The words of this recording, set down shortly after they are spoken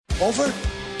Over?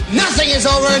 Nothing is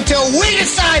over until we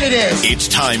decide it is. It's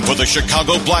time for the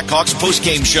Chicago Blackhawks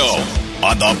Postgame Show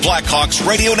on the Blackhawks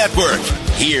Radio Network.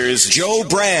 Here's Joe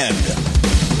Brand.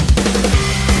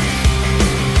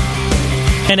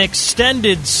 An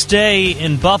extended stay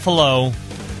in Buffalo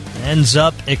ends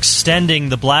up extending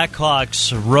the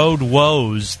Blackhawks' road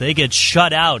woes. They get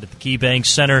shut out at the KeyBank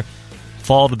Center,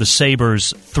 fall to the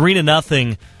Sabres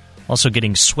 3-0. Also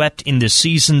getting swept in the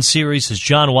season series, as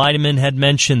John Weideman had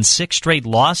mentioned, 6 straight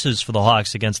losses for the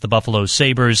Hawks against the Buffalo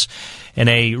Sabres, and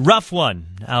a rough one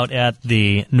out at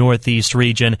the Northeast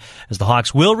region, as the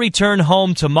Hawks will return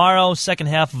home tomorrow, second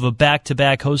half of a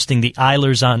back-to-back, hosting the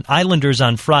Islanders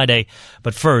on Friday.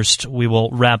 But first, we will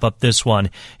wrap up this one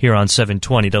here on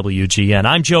 720 WGN.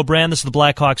 I'm Joe Brand. This is the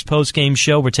Blackhawks Postgame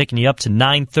Show. We're taking you up to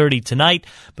 9:30 tonight.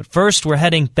 But first, we're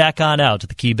heading back on out to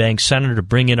the KeyBank Center to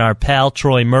bring in our pal,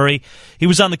 Troy Murray. He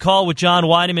was on the call with John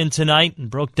Weideman tonight and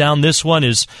broke down this one.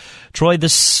 Troy,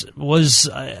 this was,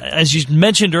 as you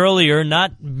mentioned earlier,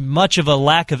 not much of a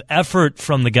lack of effort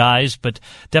from the guys, but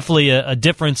definitely a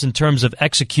difference in terms of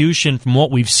execution from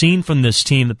what we've seen from this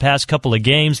team the past couple of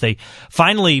games. They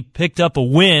finally picked up a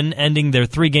win, ending their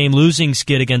 3-game losing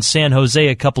skid against San Jose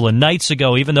a couple of nights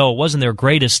ago, even though it wasn't their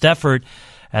greatest effort.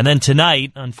 And then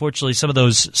tonight, unfortunately, some of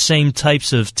those same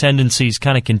types of tendencies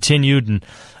kind of continued, and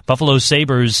Buffalo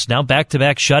Sabres now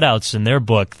back-to-back shutouts in their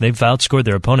book. They've outscored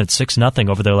their opponents 6-0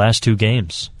 over their last 2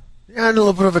 games. Yeah, and a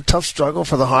little bit of a tough struggle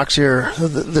for the Hawks here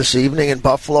this evening in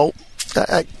Buffalo.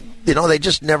 They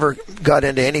just never got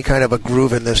into any kind of a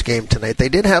groove in this game tonight. They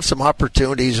did have some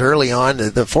opportunities early on.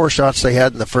 The 4 shots they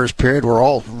had in the first period were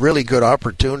all really good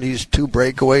opportunities, 2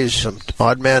 breakaways, some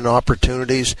odd man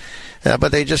opportunities.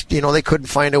 But they just, they couldn't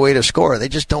find a way to score. They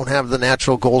just don't have the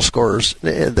natural goal scorers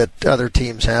that other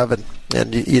teams have.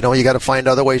 And you got to find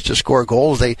other ways to score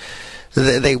goals.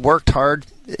 They worked hard.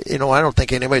 I don't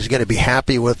think anybody's going to be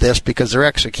happy with this because their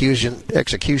execution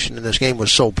in this game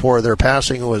was so poor. Their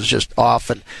passing was just off,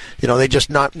 and they just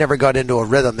never got into a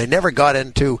rhythm. They never got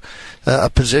into a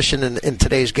position in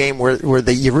today's game where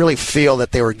you really feel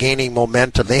that they were gaining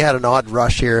momentum. They had an odd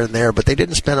rush here and there, but they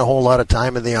didn't spend a whole lot of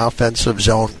time in the offensive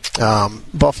zone.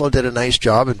 Buffalo did a nice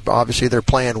job, and obviously they're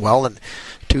playing well, and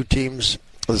 2 teams,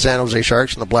 the San Jose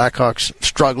Sharks and the Blackhawks,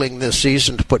 struggling this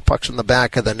season to put pucks in the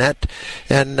back of the net,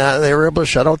 and they were able to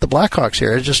shut out the Blackhawks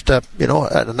here. It's just a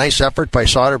nice effort by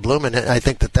Soderblom, and I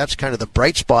think that's kind of the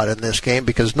bright spot in this game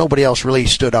because nobody else really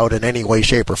stood out in any way,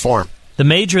 shape, or form. The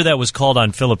major that was called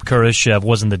on Philip Kurashev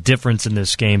wasn't the difference in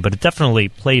this game, but it definitely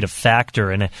played a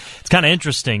factor, and it's kind of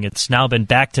interesting. It's now been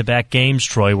back-to-back games,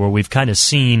 Troy, where we've kind of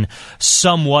seen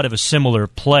somewhat of a similar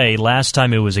play. Last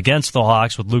time it was against the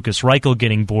Hawks with Lukas Reichel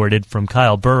getting boarded from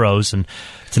Kyle Burroughs, and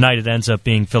tonight it ends up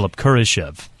being Philip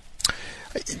Kurashev.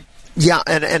 Yeah,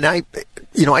 and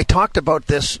I talked about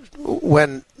this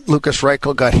when Lukas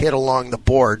Reichel got hit along the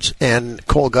boards, and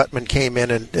Cole Guttman came in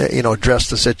and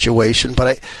addressed the situation.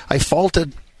 But I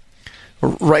faulted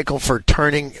Reichel for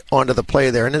turning onto the play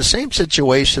there. And in the same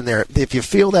situation there, if you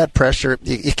feel that pressure,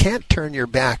 you can't turn your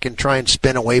back and try and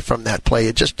spin away from that play.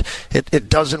 It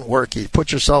doesn't work. You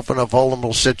put yourself in a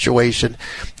vulnerable situation.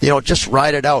 Just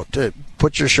ride it out.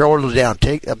 Put your shoulder down,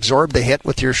 absorb the hit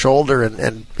with your shoulder,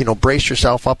 and brace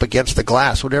yourself up against the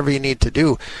glass, whatever you need to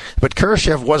do. But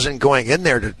Kurashev wasn't going in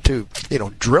there to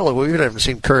drill it. We haven't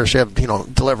seen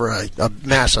Kurashev deliver a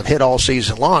massive hit all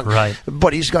season long. Right.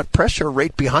 But he's got pressure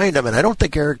right behind him, and I don't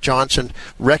think Erik Johnson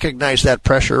recognized that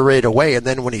pressure right away. And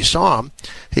then when he saw him,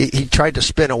 he tried to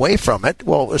spin away from it.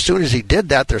 Well, as soon as he did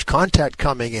that, there's contact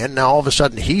coming in. Now all of a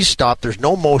sudden he's stopped. There's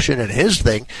no motion in his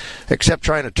thing except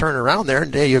trying to turn around there,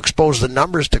 and you expose the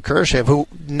numbers to Kurashev, who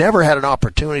never had an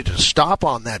opportunity to stop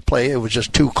on that play. It was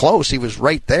just too close. He was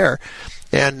right there.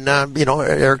 And,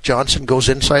 Erik Johnson goes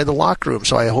inside the locker room,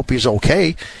 so I hope he's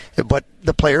okay. But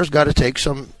the players got to take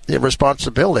some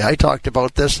responsibility. I talked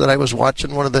about this, that I was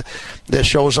watching one of the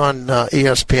shows on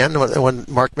ESPN when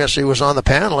Mark Messier was on the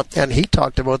panel, and he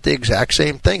talked about the exact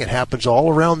same thing. It happens all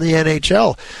around the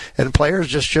NHL, and players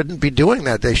just shouldn't be doing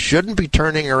that. They shouldn't be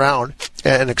turning around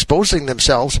and exposing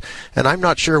themselves, and I'm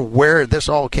not sure where this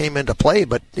all came into play,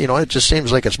 but, it just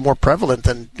seems like it's more prevalent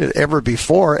than ever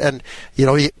before, and,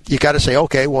 you got to say,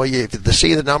 okay, well, to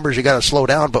see the numbers, you got to slow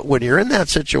down, but when you're in that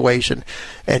situation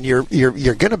and you're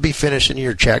going to be finishing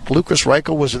your check, Lukas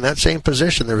Reichel was in that same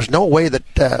position. There was no way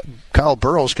that Kyle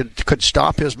Burroughs could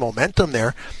stop his momentum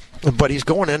there. But he's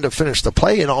going in to finish the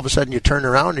play, and all of a sudden you turn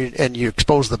around and you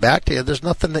expose the back to you. There's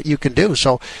nothing that you can do.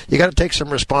 So you got to take some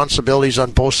responsibilities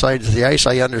on both sides of the ice.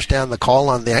 I understand the call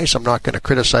on the ice. I'm not going to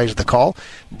criticize the call,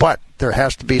 but there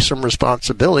has to be some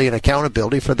responsibility and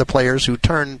accountability for the players who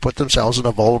turn and put themselves in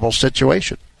a vulnerable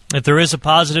situation. If there is a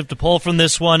positive to pull from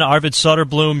this one, Arvid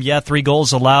Soderblom, 3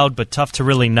 goals allowed, but tough to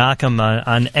really knock him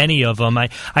on any of them.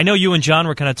 I know you and John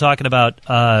were kind of talking about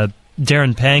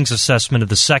Darren Pang's assessment of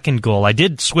the second goal. I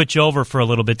did switch over for a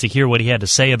little bit to hear what he had to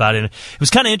say about it. It was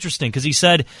kind of interesting because he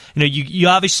said, you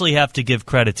obviously have to give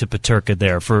credit to Peterka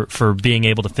there for being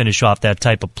able to finish off that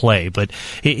type of play. But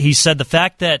he said the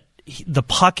fact that the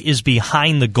puck is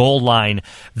behind the goal line,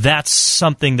 that's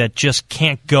something that just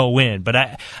can't go in.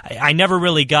 But I never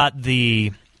really got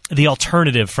the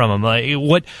alternative from him.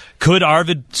 What could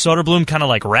Arvid Soderblom kind of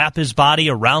like wrap his body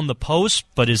around the post?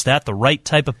 But is that the right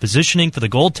type of positioning for the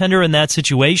goaltender in that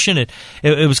situation? It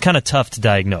was kind of tough to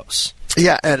diagnose.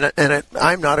 Yeah, and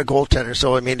I'm not a goaltender,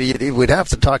 so I mean, we'd have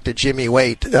to talk to Jimmy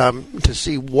Waite to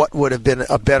see what would have been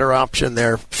a better option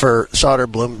there for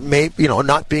Soderblom. Maybe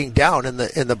not being down in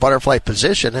the butterfly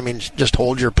position. I mean, just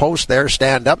hold your post there,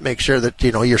 stand up, make sure that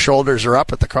your shoulders are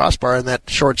up at the crossbar, and that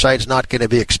short side's not going to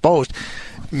be exposed.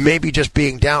 Maybe just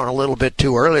being down a little bit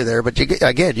too early there, but you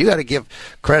got to give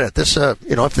credit. This,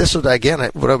 if this was again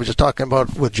what I was just talking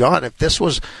about with John, if this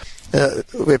was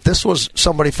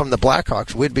somebody from the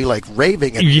Blackhawks, we'd be like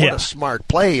raving at what a smart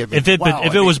play. I mean, if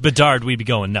it was Bedard, we'd be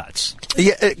going nuts.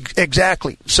 Yeah,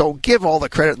 exactly. So give all the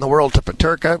credit in the world to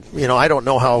Peterka. I don't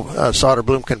know how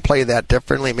Soderblom can play that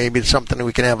differently. Maybe it's something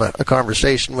we can have a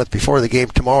conversation with before the game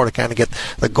tomorrow to kind of get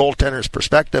the goaltender's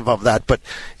perspective of that. But,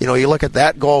 you look at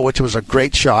that goal, which was a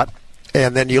great shot.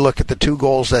 And then you look at the 2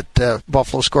 goals that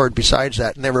Buffalo scored besides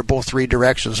that, and they were both 3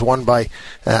 directions, one by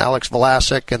Alex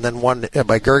Vlasic and then one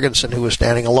by Gergensen, who was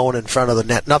standing alone in front of the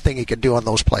net. Nothing he could do on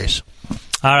those plays.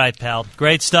 All right, pal.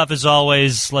 Great stuff as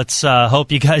always. Let's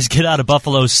hope you guys get out of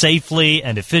Buffalo safely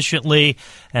and efficiently,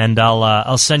 and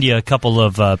I'll send you a couple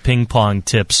of ping pong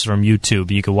tips from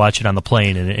YouTube. You can watch it on the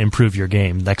plane and improve your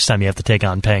game next time you have to take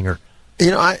on Panger.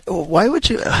 Why would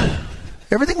you...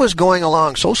 Everything was going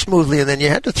along so smoothly, and then you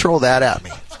had to throw that at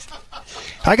me.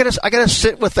 I gotta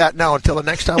sit with that now until the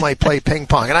next time I play ping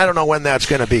pong, and I don't know when that's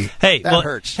going to be. That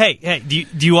hurts. Hey, do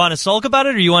you want to sulk about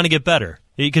it, or you want to get better?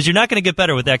 Because you're not going to get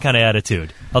better with that kind of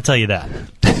attitude. I'll tell you that.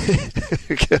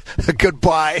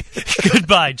 Goodbye.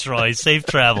 Goodbye, Troy. Safe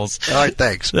travels. All right,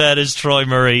 thanks. That is Troy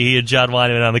Murray. He and John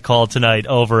Weineman on the call tonight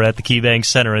over at the KeyBank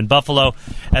Center in Buffalo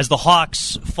as the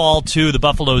Hawks fall to the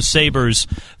Buffalo Sabres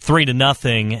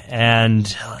 3-0.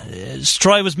 And as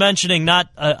Troy was mentioning, not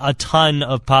a ton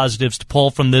of positives to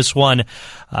pull from this one.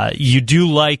 You do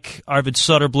like Arvid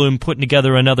Soderblom putting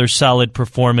together another solid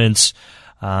performance.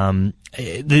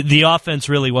 The offense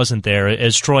really wasn't there.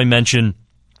 As Troy mentioned,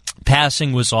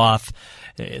 passing was off.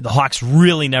 The Hawks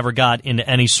really never got into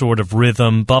any sort of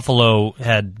rhythm. Buffalo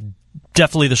had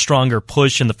definitely the stronger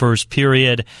push in the first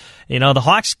period. The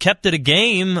Hawks kept it a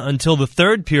game until the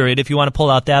third period, if you want to pull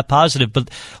out that positive. But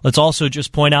let's also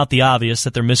just point out the obvious,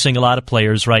 that they're missing a lot of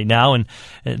players right now, and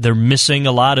they're missing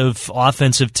a lot of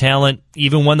offensive talent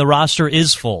even when the roster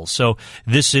is full. So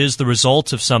this is the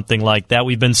result of something like that.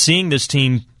 We've been seeing this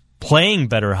team playing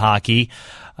better hockey.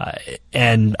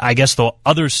 And I guess the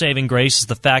other saving grace is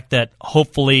the fact that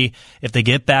hopefully if they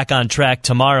get back on track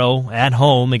tomorrow at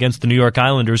home against the New York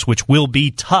Islanders, which will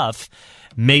be tough,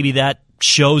 maybe that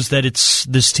shows that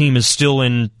this team is still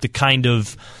in the kind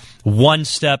of one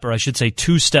step, or I should say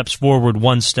 2 steps forward,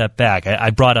 1 step back. I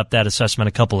brought up that assessment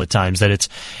a couple of times, that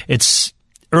it's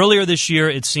earlier this year,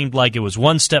 it seemed like it was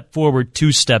 1 step forward,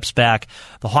 2 steps back.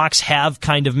 The Hawks have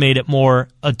kind of made it more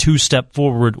a 2 step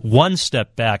forward, 1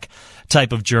 step back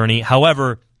type of journey.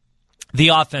 However, the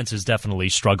offense has definitely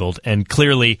struggled, and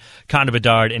clearly Connor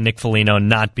Bedard and Nick Foligno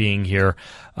not being here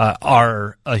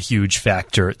are a huge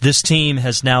factor. This team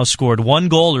has now scored 1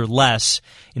 goal or less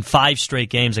in 5 straight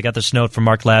games. I got this note from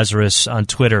Mark Lazarus on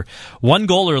Twitter. 1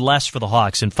 goal or less for the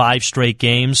Hawks in 5 straight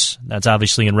games. That's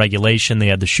obviously in regulation. They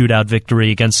had the shootout victory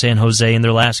against San Jose in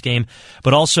their last game.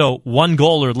 But also 1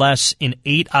 goal or less in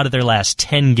 8 out of their last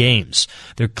 10 games.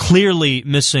 They're clearly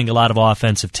missing a lot of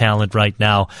offensive talent right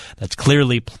now. That's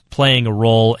clearly playing a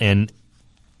role, and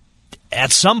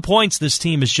at some points, this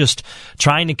team is just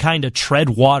trying to kind of tread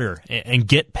water and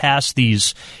get past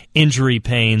these injury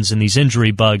pains and these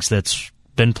injury bugs that's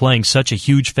been playing such a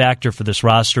huge factor for this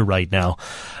roster right now.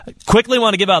 Quickly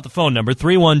want to give out the phone number,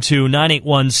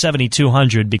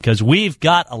 312-981-7200, because we've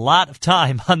got a lot of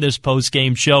time on this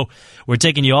post-game show. We're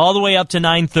taking you all the way up to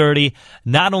 9:30.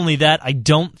 Not only that, I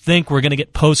don't think we're going to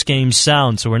get post-game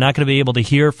sound, so we're not going to be able to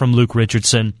hear from Luke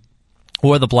Richardson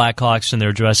or the Blackhawks in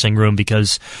their dressing room,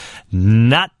 because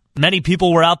not many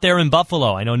people were out there in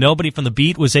Buffalo. I know nobody from the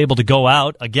beat was able to go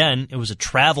out. Again, it was a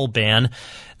travel ban.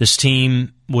 This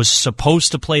team was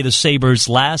supposed to play the Sabres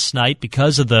last night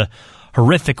because of the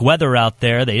horrific weather out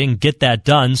there. They didn't get that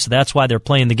done, so that's why they're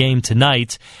playing the game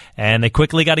tonight. And they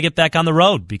quickly got to get back on the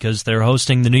road because they're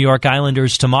hosting the New York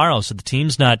Islanders tomorrow. So the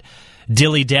team's not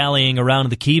dilly-dallying around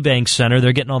the KeyBank Center.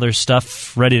 They're getting all their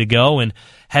stuff ready to go and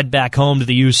head back home to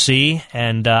the UC.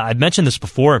 And I've mentioned this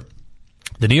before.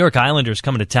 The New York Islanders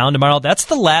coming to town tomorrow. That's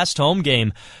the last home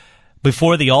game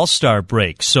before the All-Star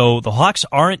break. So the Hawks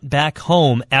aren't back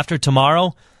home after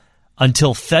tomorrow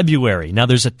until February. Now,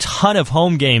 there's a ton of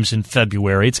home games in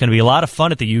February. It's going to be a lot of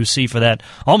fun at the UC for that,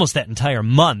 almost that entire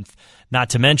month.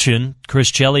 Not to mention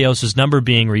Chris Chelios' number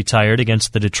being retired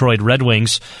against the Detroit Red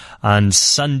Wings on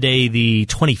Sunday the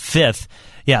 25th.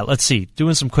 Yeah, let's see.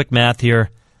 Doing some quick math here.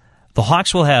 The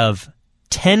Hawks will have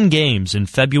 10 games in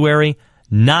February.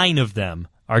 9 of them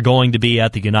are going to be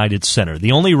at the United Center.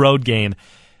 The only road game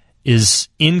is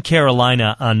in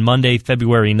Carolina on Monday,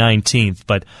 February 19th.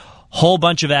 But whole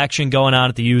bunch of action going on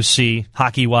at the UC,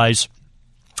 hockey-wise.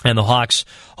 And the Hawks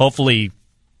hopefully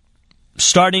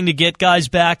starting to get guys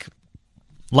back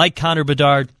like Connor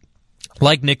Bedard,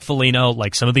 like Nick Foligno,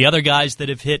 like some of the other guys that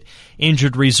have hit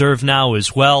injured reserve now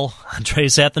as well.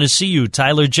 Andreas Athanasiou,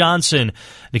 Tyler Johnson,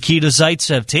 Nikita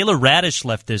Zaitsev. Taylor Radish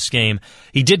left this game.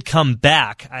 He did come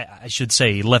back. I should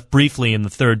say he left briefly in the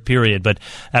third period, but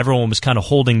everyone was kind of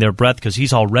holding their breath because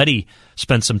he's already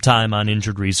spent some time on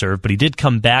injured reserve, but he did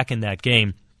come back in that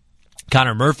game.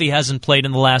 Connor Murphy hasn't played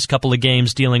in the last couple of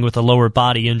games dealing with a lower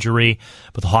body injury,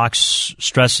 but the Hawks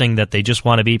stressing that they just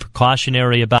want to be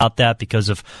precautionary about that because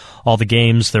of all the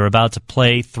games they're about to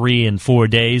play 3 and 4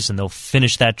 days, and they'll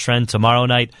finish that trend tomorrow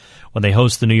night when they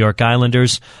host the New York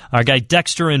Islanders. Our guy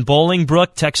Dexter in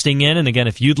Bolingbrook texting in, and again,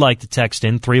 if you'd like to text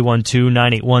in,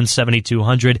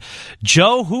 312-981-7200.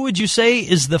 Joe, who would you say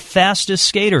is the fastest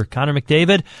skater, Connor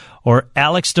McDavid or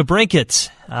Alex DeBrincat?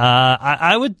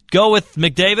 I would go with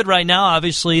McDavid right now.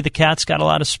 Obviously, the Cat's got a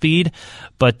lot of speed,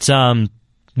 but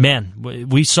man,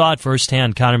 we saw it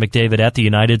firsthand, Connor McDavid at the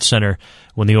United Center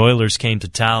when the Oilers came to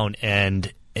town,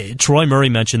 and Troy Murray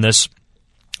mentioned this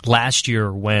last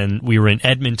year when we were in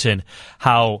Edmonton,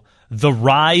 how the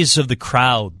rise of the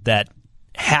crowd that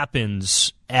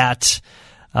happens at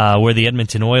where the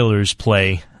Edmonton Oilers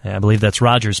play, I believe that's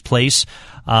Rogers Place,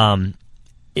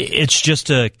 it's just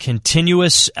a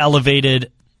continuous,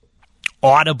 elevated,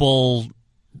 audible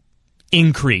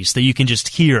increase that you can just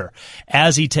hear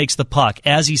as he takes the puck,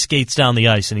 as he skates down the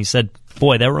ice. And he said,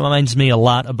 boy, that reminds me a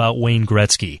lot about Wayne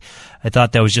Gretzky. I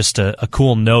thought that was just a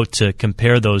cool note to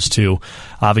compare those two.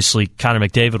 Obviously, Connor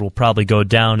McDavid will probably go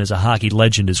down as a hockey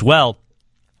legend as well.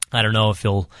 I don't know if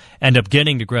he'll end up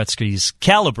getting to Gretzky's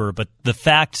caliber, but the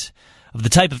fact of the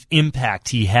type of impact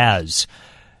he has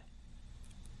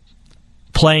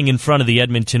playing in front of the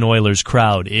Edmonton Oilers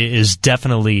crowd is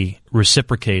definitely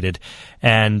reciprocated.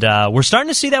 And we're starting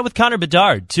to see that with Connor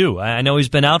Bedard, too. I know he's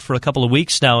been out for a couple of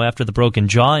weeks now after the broken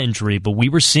jaw injury, but we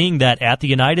were seeing that at the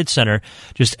United Center,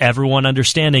 just everyone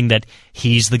understanding that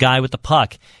he's the guy with the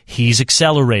puck. He's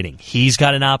accelerating. He's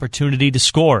got an opportunity to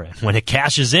score. And when it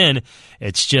cashes in,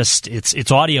 it's just,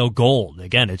 it's audio gold.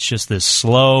 Again, it's just this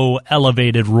slow,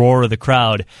 elevated roar of the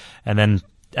crowd, and then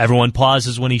everyone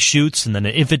pauses when he shoots, and then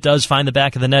if it does find the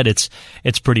back of the net, it's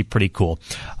pretty cool.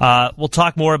 We'll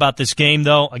talk more about this game,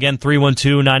 though. Again,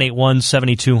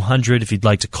 312-981-7200 if you'd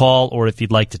like to call or if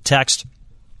you'd like to text.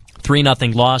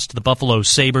 3-0 loss to the Buffalo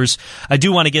Sabres. I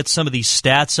do want to get some of these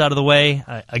stats out of the way.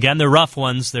 Again, they're rough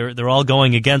ones. They're all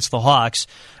going against the Hawks.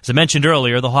 As I mentioned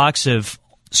earlier, the Hawks have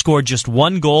scored just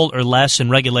 1 goal or less in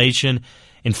regulation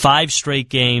in 5 straight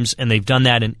games, and they've done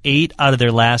that in 8 out of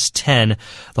their last 10.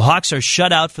 The Hawks are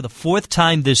shut out for the 4th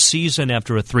time this season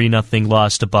after a 3-0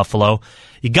 loss to Buffalo.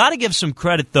 You got to give some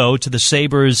credit, though, to the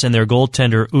Sabres and their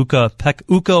goaltender,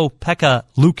 Ukko-Pekka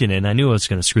Luukkonen. I knew I was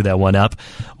going to screw that one up,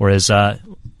 or as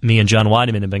me and John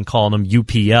Weideman have been calling him,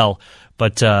 UPL.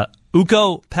 But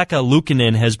Ukko-Pekka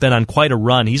Luukkonen has been on quite a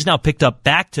run. He's now picked up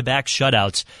back-to-back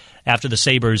shutouts after the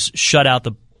Sabres shut out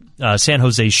the San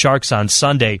Jose Sharks on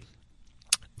Sunday.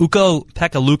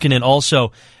 Ukko-Pekka Luukkonen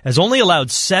also has only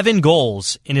allowed 7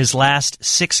 goals in his last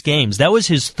 6 games. That was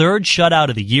his 3rd shutout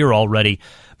of the year already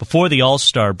before the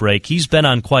All-Star break. He's been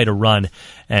on quite a run,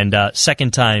 and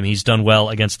second time he's done well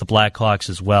against the Blackhawks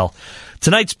as well.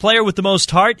 Tonight's Player with the Most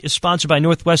Heart is sponsored by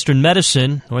Northwestern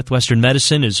Medicine. Northwestern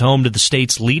Medicine is home to the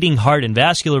state's leading heart and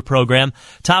vascular program,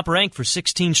 top ranked for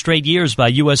 16 straight years by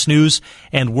U.S. News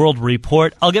and World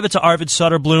Report. I'll give it to Arvid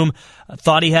Soderblom.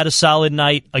 Thought he had a solid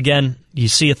night. Again, you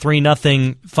see a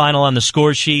 3-0 final on the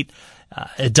score sheet.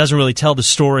 It doesn't really tell the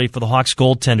story for the Hawks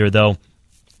goaltender, though.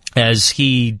 as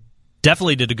he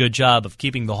definitely did a good job of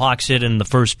keeping the Hawks hit in the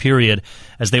first period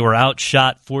as they were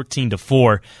outshot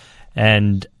 14-4.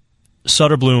 And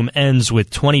Soderblom ends with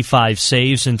 25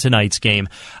 saves in tonight's game.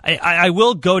 I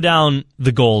will go down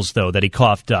the goals, though, that he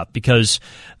coughed up, because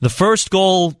the first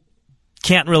goal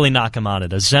can't really knock him out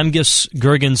of it. A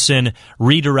Zemgus-Girgensson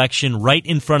redirection right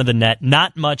in front of the net.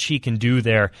 Not much he can do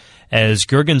there, as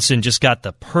Girgensson just got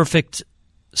the perfect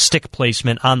stick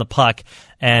placement on the puck.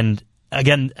 And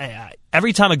again,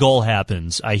 every time a goal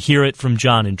happens, I hear it from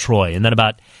John and Troy, and then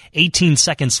about 18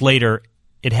 seconds later,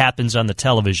 it happens on the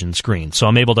television screen. So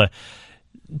I'm able to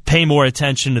pay more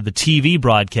attention to the TV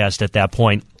broadcast at that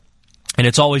point, and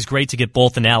it's always great to get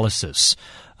both analysis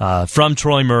from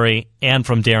Troy Murray and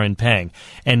from Darren Pang.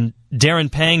 And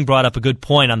Darren Pang brought up a good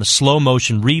point on the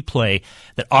slow-motion replay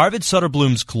that Arvid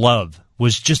Soderblom's glove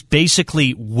was just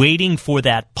basically waiting for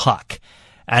that puck.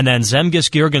 And then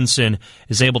Zemgus Girgensson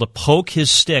is able to poke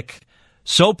his stick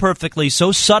so perfectly,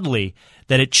 so subtly,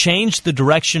 that it changed the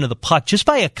direction of the puck just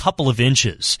by a couple of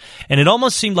inches. And it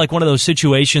almost seemed like one of those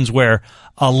situations where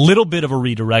a little bit of a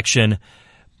redirection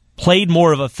played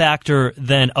more of a factor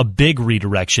than a big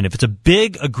redirection. If it's a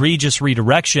big, egregious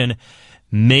redirection,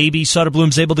 maybe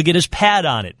Soderblom's able to get his pad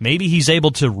on it. Maybe he's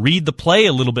able to read the play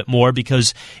a little bit more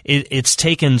because it's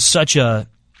taken such a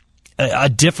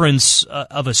difference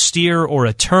of a steer or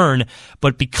a turn,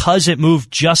 but because it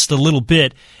moved just a little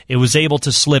bit, it was able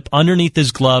to slip underneath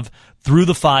his glove through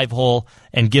the 5-hole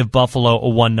and give Buffalo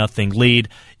a 1-0 lead.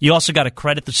 You also got to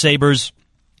credit the Sabres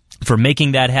for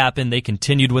making that happen. They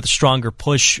continued with a stronger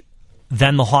push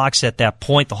than the Hawks at that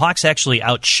point. The Hawks actually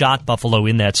outshot Buffalo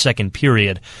in that second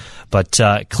period, but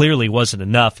clearly wasn't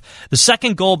enough. The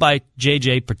second goal by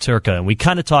J.J. Peterka, and we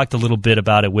kind of talked a little bit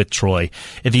about it with Troy.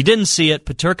 If you didn't see it,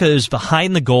 Peterka is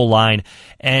behind the goal line,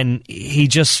 and he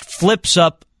just flips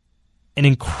up an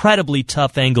incredibly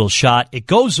tough angle shot. It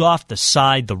goes off the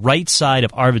side, the right side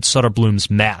of Arvid Soderblom's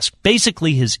mask,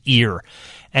 basically his ear,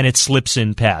 and it slips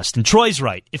in past. And Troy's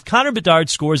right. If Connor Bedard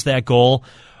scores that goal,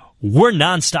 we're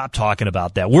nonstop talking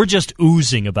about that. We're just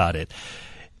oozing about it.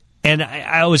 And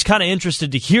I was kind of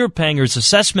interested to hear Panger's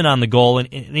assessment on the goal, and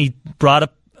he brought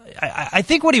up, I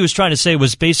think what he was trying to say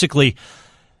was basically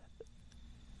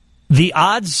the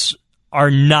odds are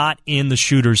not in the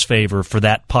shooter's favor for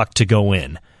that puck to go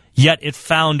in, yet it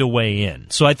found a way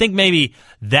in. So I think maybe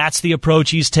that's the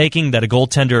approach he's taking, that a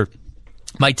goaltender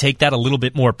might take that a little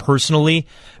bit more personally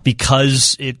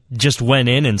because it just went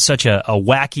in such a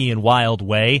wacky and wild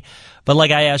way. But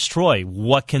like I asked Troy,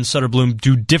 what can Soderblom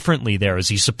do differently there? Is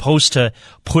he supposed to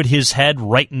put his head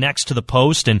right next to the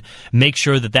post and make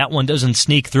sure that that one doesn't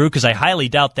sneak through? Because I highly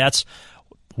doubt that's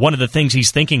one of the things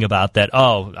he's thinking about, that,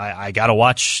 I got to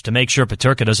watch to make sure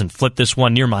Peterka doesn't flip this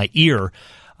one near my ear.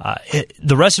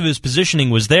 The rest of his positioning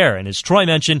was there, and as Troy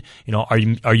mentioned,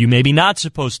 are you maybe not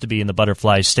supposed to be in the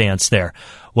butterfly stance there?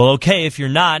 Well, okay, if you're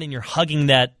not, and you're hugging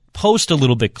that post a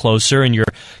little bit closer, and you're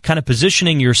kind of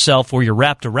positioning yourself where you're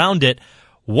wrapped around it,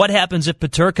 what happens if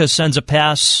Peterka sends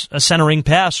a centering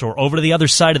pass, or over to the other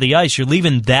side of the ice? You're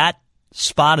leaving that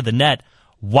spot of the net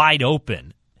wide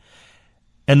open.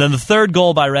 And then the third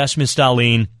goal by Rasmus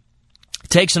Dahlin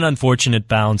takes an unfortunate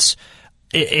bounce.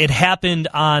 It happened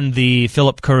on the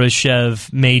Philip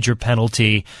Kurashev major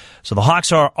penalty. So the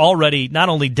Hawks are already not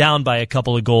only down by a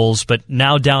couple of goals, but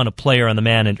now down a player on the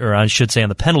on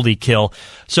the penalty kill.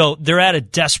 So they're at a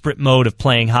desperate mode of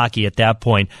playing hockey at that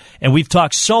point. And we've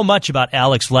talked so much about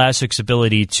Alex Vlasic's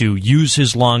ability to use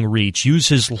his long reach, use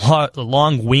his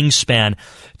long wingspan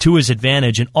to his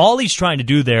advantage. And all he's trying to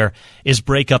do there is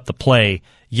break up the play.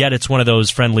 Yet it's one of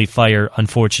those friendly fire,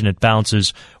 unfortunate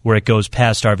bounces where it goes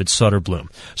past Arvid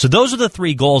Soderblom. So those are the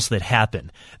three goals that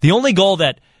happen. The only goal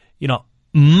that,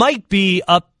 might be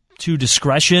up to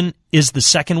discretion is the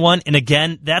second one. And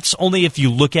again, that's only if you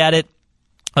look at it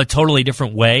a totally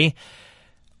different way.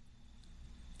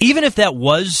 Even if that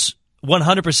was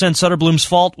 100% Soderblom's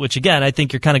fault, which again, I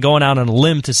think you're kind of going out on a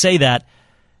limb to say that,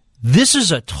 this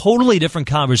is a totally different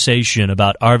conversation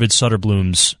about Arvid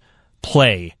Soderblom's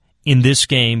play in this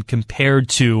game compared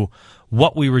to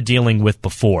what we were dealing with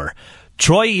before.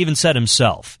 Troy even said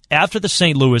himself, after the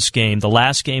St. Louis game, the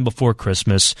last game before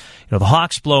Christmas, the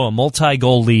Hawks blow a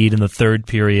multi-goal lead in the third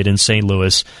period in St.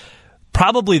 Louis.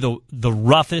 Probably the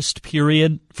roughest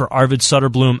period for Arvid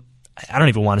Soderblom, I don't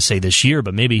even want to say this year,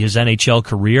 but maybe his NHL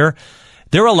career.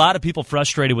 There were a lot of people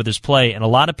frustrated with his play, and a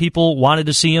lot of people wanted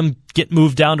to see him get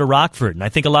moved down to Rockford, and I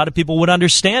think a lot of people would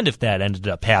understand if that ended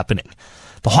up happening.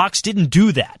 The Hawks didn't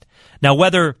do that. Now,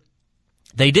 whether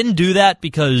they didn't do that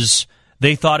because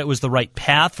they thought it was the right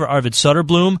path for Arvid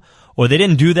Soderblom, or they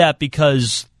didn't do that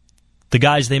because the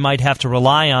guys they might have to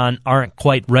rely on aren't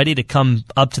quite ready to come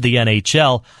up to the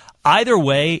NHL. Either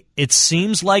way, it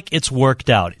seems like it's worked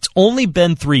out. It's only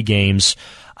been 3 games.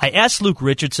 I asked Luke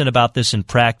Richardson about this in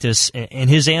practice, and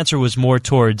his answer was more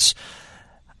towards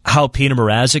how Peter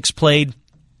Mrazek's played.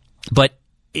 But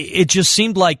it just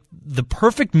seemed like the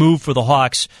perfect move for the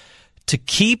Hawks to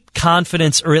keep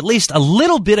confidence, or at least a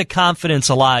little bit of confidence,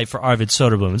 alive for Arvid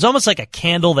Soderblom. It's almost like a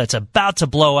candle that's about to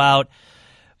blow out,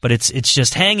 but it's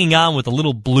just hanging on with a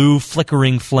little blue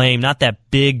flickering flame, not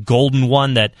that big golden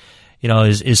one that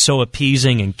is so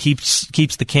appeasing and keeps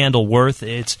the candle worth.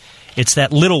 It's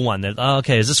that little one that,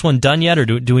 okay, is this one done yet, or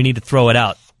do we need to throw it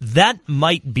out? That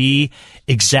might be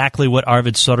exactly what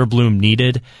Arvid Soderblom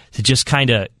needed to just kind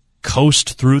of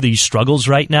coast through these struggles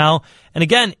right now. And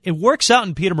again, it works out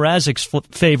in Peter Mrazek's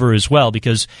favor as well,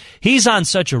 because he's on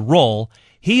such a roll.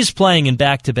 He's playing in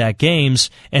back-to-back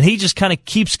games, and he just kind of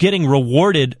keeps getting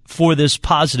rewarded for this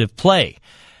positive play.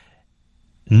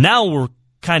 Now we're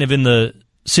kind of in the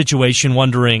situation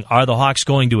wondering, are the Hawks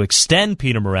going to extend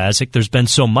Peter Mrazek? There's been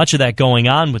so much of that going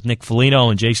on with Nick Foligno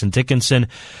and Jason Dickinson,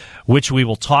 which we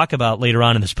will talk about later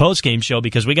on in this postgame show,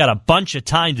 because we got a bunch of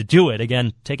time to do it.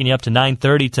 Again, taking you up to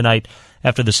 9:30 tonight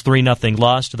after this 3-0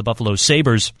 loss to the Buffalo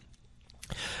Sabres.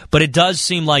 But it does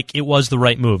seem like it was the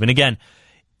right move. And again,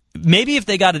 maybe if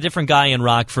they got a different guy in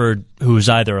Rockford who's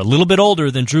either a little bit older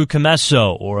than Drew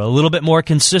Commesso or a little bit more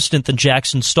consistent than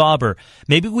Jackson Stauber,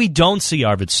 maybe we don't see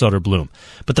Arvid Soderblom.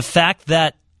 But the fact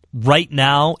that right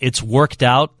now it's worked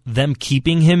out, them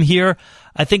keeping him here,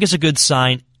 I think is a good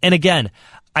sign. And again,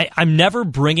 I'm never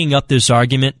bringing up this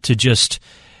argument to just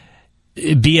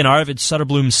be an Arvid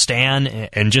Soderblom stan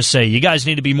and just say, you guys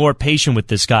need to be more patient with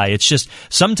this guy. It's just,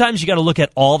 sometimes you got to look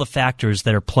at all the factors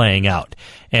that are playing out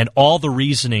and all the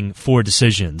reasoning for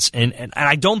decisions. And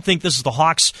I don't think this is the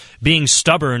Hawks being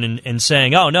stubborn and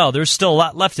saying, oh no, there's still a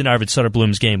lot left in Arvid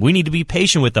Soderblom's game. We need to be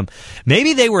patient with them.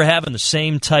 Maybe they were having the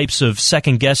same types of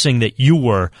second guessing that you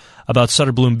were about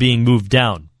Soderblom being moved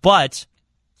down. But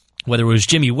whether it was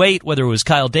Jimmy Waite, whether it was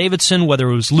Kyle Davidson, whether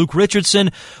it was Luke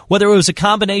Richardson, whether it was a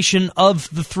combination of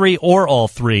the 3 or all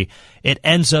 3, it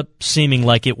ends up seeming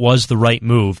like it was the right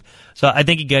move. So I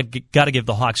think you got to give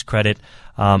the Hawks credit.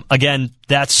 Again,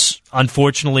 that's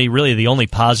unfortunately really the only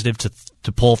positive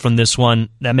to pull from this one.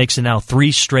 That makes it now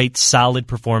 3 straight solid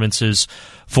performances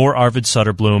for Arvid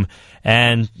Soderblom.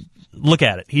 And look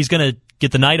at it. He's going to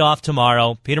get the night off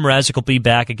tomorrow. Peter Mrazek will be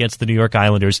back against the New York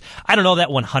Islanders. I don't know that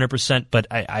 100%, but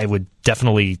I would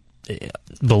definitely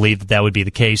believe that would be the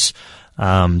case.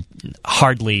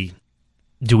 Hardly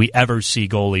do we ever see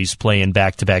goalies play in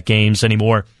back-to-back games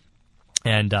anymore.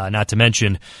 And not to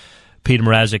mention, Peter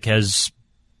Mrazek has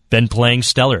been playing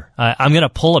stellar. I'm going to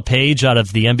pull a page out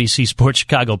of the NBC Sports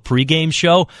Chicago pregame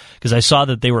show, because I saw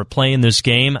that they were playing this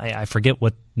game. I forget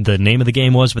what the name of the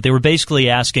game was, but they were basically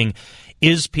asking,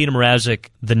 is Peter Mrazek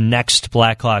the next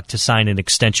Blackhawk to sign an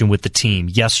extension with the team?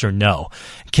 Yes or no?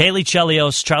 Kaylee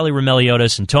Chelios, Charlie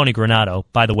Roumeliotis, and Tony Granato.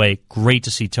 By the way, great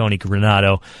to see Tony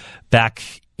Granato back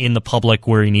in the public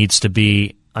where he needs to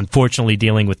be. Unfortunately,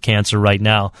 dealing with cancer right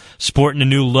now. Sporting a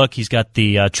new look. He's got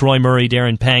the Troy Murray,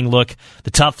 Darren Pang look,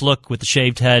 the tough look with the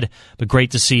shaved head. But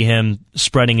great to see him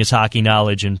spreading his hockey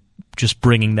knowledge and just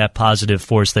bringing that positive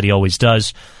force that he always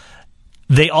does.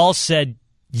 They all said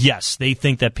yes, they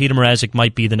think that Peter Mrazek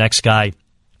might be the next guy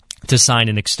to sign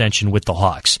an extension with the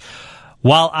Hawks.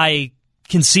 While I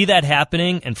can see that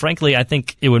happening, and frankly, I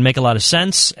think it would make a lot of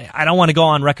sense, I don't want to go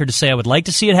on record to say I would like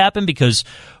to see it happen, because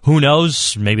who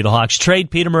knows, maybe the Hawks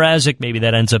trade Peter Mrazek, maybe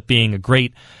that ends up being a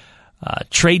great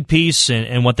trade piece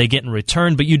and what they get in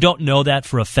return, but you don't know that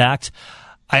for a fact.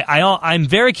 I'm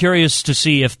very curious to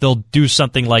see if they'll do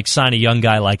something like sign a young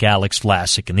guy like Alex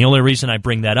Vlasic. And the only reason I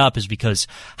bring that up is because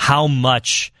how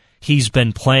much he's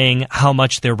been playing, how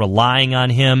much they're relying on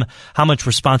him, how much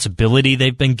responsibility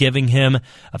they've been giving him.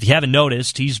 If you haven't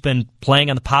noticed, he's been playing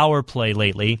on the power play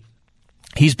lately.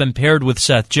 He's been paired with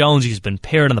Seth Jones. He's been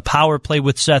paired on the power play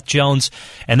with Seth Jones.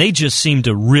 And they just seem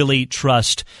to really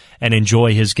trust and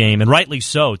enjoy his game. And rightly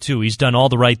so, too. He's done all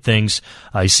the right things.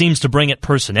 He seems to bring it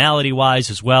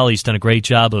personality-wise as well. He's done a great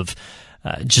job of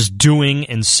just doing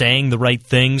and saying the right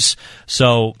things.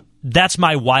 So that's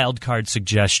my wild card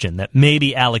suggestion, that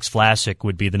maybe Alex Vlasic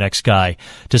would be the next guy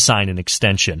to sign an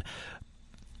extension.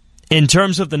 In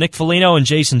terms of the Nick Foligno and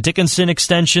Jason Dickinson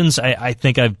extensions, I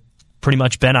think I've pretty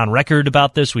much been on record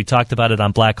about this. We talked about it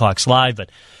on Blackhawks Live,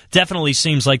 but definitely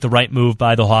seems like the right move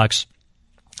by the Hawks.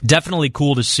 Definitely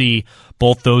cool to see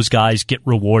both those guys get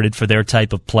rewarded for their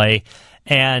type of play.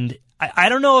 And I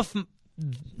don't know if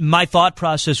my thought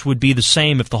process would be the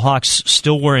same if the Hawks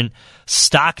still weren't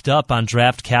stocked up on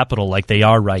draft capital like they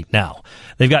are right now.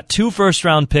 They've got 2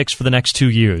 first-round picks for the next 2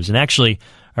 years. And actually,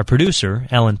 our producer,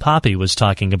 Alan Poppy, was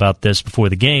talking about this before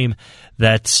the game,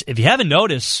 that if you haven't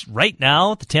noticed, right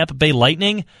now, the Tampa Bay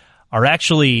Lightning are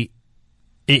actually,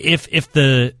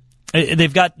 they're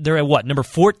at what, number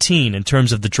 14 in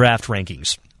terms of the draft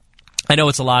rankings. I know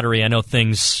it's a lottery. I know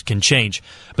things can change.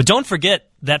 But don't forget,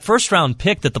 that first-round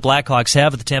pick that the Blackhawks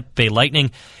have at the Tampa Bay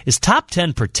Lightning is top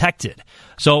 10 protected.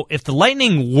 So if the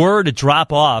Lightning were to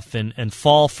drop off and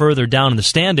fall further down in the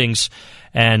standings,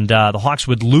 and the Hawks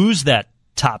would lose that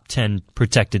top 10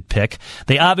 protected pick,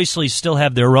 they obviously still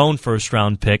have their own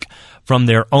first-round pick from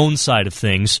their own side of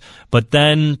things. But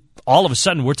then all of a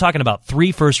sudden, we're talking about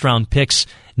 3 first-round picks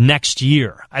next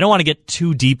year. I don't want to get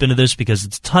too deep into this because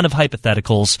it's a ton of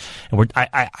hypotheticals, and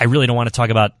I really don't want to talk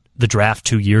about the draft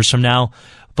 2 years from now.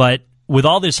 But with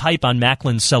all this hype on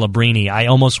Macklin Celebrini, I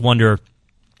almost wonder,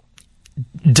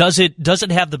 does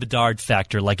it have the Bedard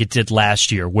factor like it did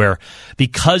last year, where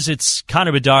because it's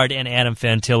Connor Bedard and Adam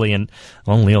Fantilli, and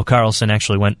Leo Carlsson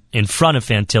actually went in front of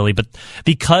Fantilli, but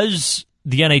because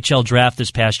the NHL draft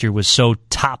this past year was so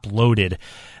top-loaded,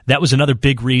 that was another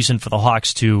big reason for the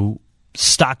Hawks to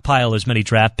stockpile as many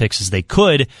draft picks as they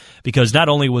could, because not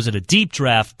only was it a deep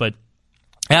draft, but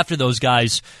after those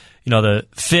guys, the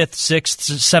 5th,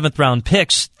 6th, 7th round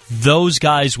picks, those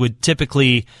guys would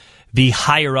typically be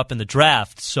higher up in the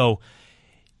draft. So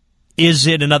is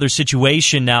it another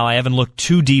situation now? I haven't looked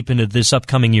too deep into this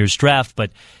upcoming year's draft,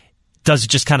 but does it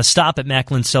just kind of stop at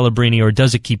Macklin Celebrini, or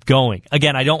does it keep going?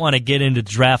 Again, I don't want to get into the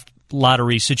draft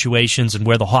lottery situations and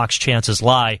where the Hawks' chances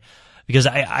lie, because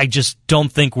I just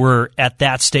don't think we're at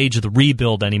that stage of the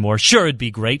rebuild anymore. Sure, it'd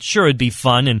be great. Sure, it'd be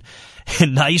fun and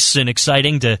nice and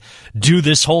exciting to do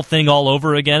this whole thing all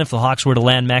over again if the Hawks were to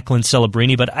land Macklin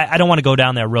Celebrini, but I don't want to go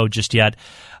down that road just yet,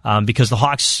 because the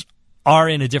Hawks are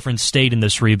in a different state in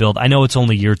this rebuild. I know it's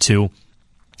only year 2,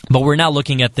 but we're now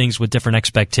looking at things with different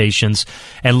expectations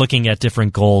and looking at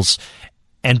different goals.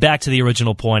 And back to the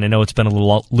original point, I know it's been a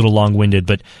little long-winded,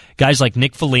 but guys like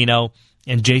Nick Foligno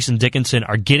and Jason Dickinson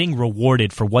are getting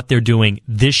rewarded for what they're doing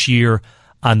this year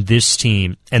on this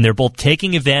team. And they're both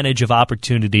taking advantage of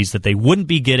opportunities that they wouldn't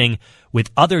be getting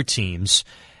with other teams.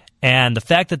 And the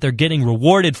fact that they're getting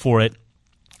rewarded for it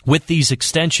with these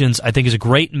extensions, I think, is a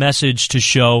great message to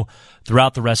show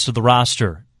throughout the rest of the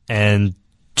roster. And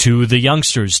to the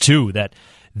youngsters, too, that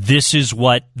this is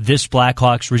what this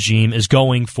Blackhawks regime is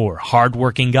going for.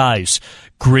 Hardworking guys,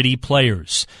 gritty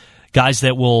players, guys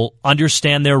that will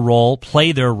understand their role,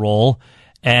 play their role,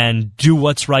 and do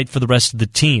what's right for the rest of the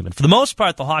team. And for the most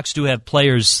part, the Hawks do have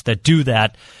players that do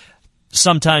that.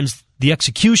 Sometimes the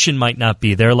execution might not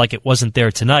be there, like it wasn't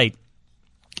there tonight.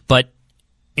 But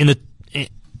in the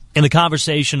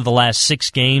conversation of the last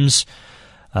 6 games,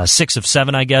 6 of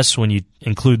 7, I guess, when you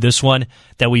include this one,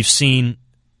 that we've seen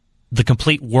the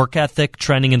complete work ethic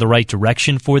trending in the right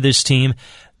direction for this team.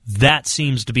 That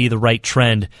seems to be the right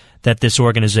trend that this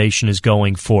organization is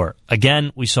going for.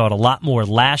 Again, we saw it a lot more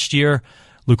last year.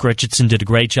 Luke Richardson did a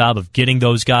great job of getting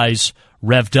those guys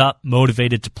revved up,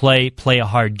 motivated to play a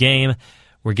hard game.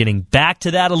 We're getting back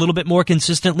to that a little bit more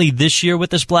consistently this year with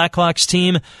this Blackhawks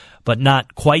team, but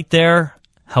not quite there.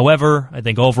 However, I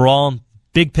think overall,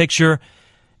 big picture,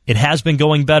 it has been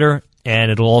going better, and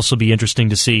it'll also be interesting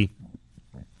to see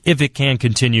if it can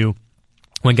continue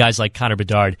when guys like Connor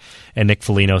Bedard and Nick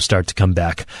Foligno start to come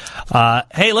back.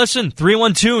 Hey, listen,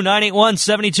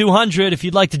 312-981-7200. If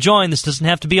you'd like to join, this doesn't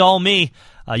have to be all me.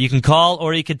 You can call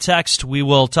or you can text. We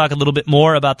will talk a little bit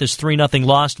more about this 3-0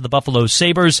 loss to the Buffalo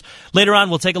Sabres. Later on,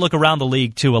 we'll take a look around the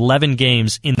league, too. 11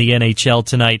 games in the NHL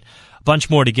tonight. A bunch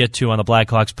more to get to on the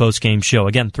Blackhawks Postgame Show.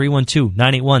 Again,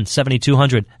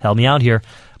 312-981-7200. Help me out here.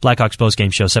 Blackhawks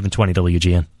Postgame Show, 720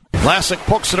 WGN. Vlasic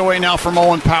pokes it away now from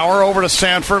Owen Power over to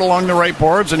Sanford along the right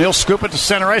boards, and he'll scoop it to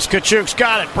center ice. Kachuk's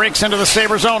got it, breaks into the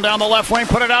Sabre zone down the left wing,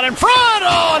 put it out in front.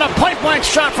 Oh, and a point-blank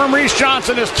shot from Reese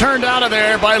Johnson is turned out of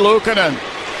there by Luukkonen.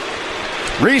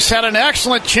 Reese had an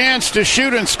excellent chance to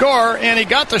shoot and score, and he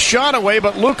got the shot away,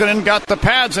 but Luukkonen got the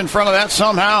pads in front of that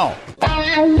somehow.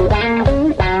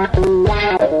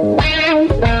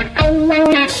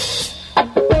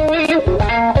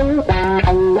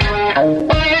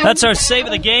 That's our Save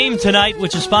of the Game tonight,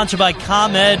 which is sponsored by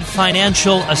ComEd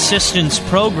Financial Assistance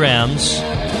Programs.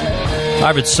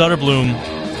 Arvid Soderblom,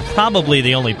 probably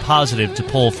the only positive to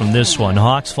pull from this one.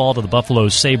 Hawks fall to the Buffalo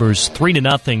Sabres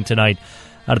 3-0 tonight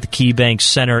out at the KeyBank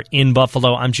Center in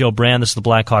Buffalo. I'm Joe Brand. This is the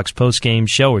Blackhawks Postgame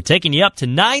Show. We're taking you up to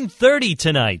 9:30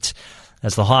 tonight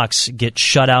as the Hawks get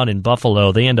shut out in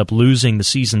Buffalo. They end up losing the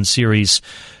season series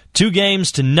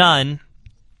 2-0.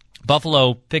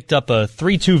 Buffalo picked up a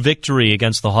 3-2 victory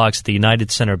against the Hawks at the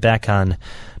United Center back on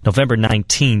November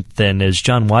 19th. And as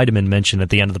John Weideman mentioned at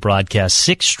the end of the broadcast,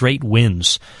 6 straight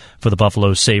wins for the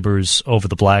Buffalo Sabres over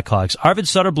the Blackhawks. Arvid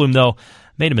Soderblom, though,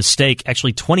 made a mistake.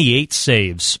 Actually, 28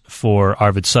 saves for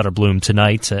Arvid Soderblom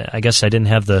tonight. I guess I didn't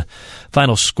have the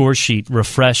final score sheet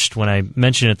refreshed when I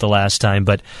mentioned it the last time.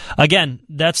 But again,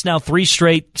 that's now 3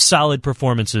 straight solid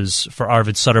performances for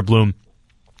Arvid Soderblom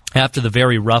after the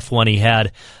very rough one he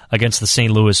had against the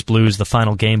St. Louis Blues, the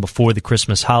final game before the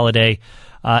Christmas holiday.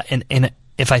 And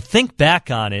if I think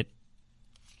back on it,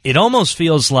 it almost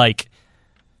feels like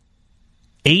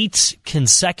 8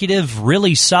 consecutive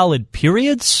really solid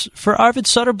periods for Arvid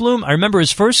Soderblom. I remember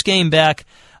his first game back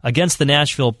against the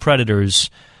Nashville Predators,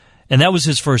 and that was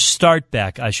his first start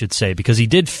back, I should say, because he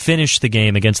did finish the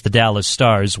game against the Dallas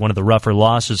Stars, one of the rougher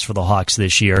losses for the Hawks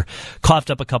this year.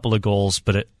 Coughed up a couple of goals,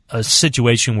 but a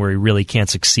situation where he really can't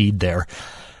succeed there.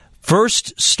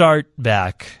 First start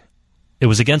back, it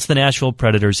was against the Nashville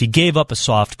Predators. He gave up a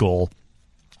soft goal.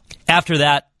 After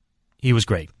that, he was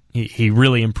great. He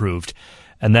really improved.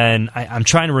 And then I'm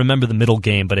trying to remember the middle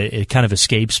game, but it kind of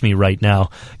escapes me right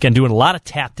now. Again, doing a lot of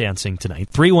tap dancing tonight.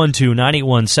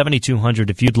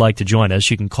 312-981-7200 if you'd like to join us.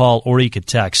 You can call or you could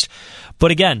text. But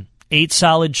again, 8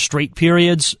 solid straight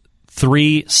periods,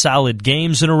 3 solid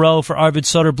games in a row for Arvid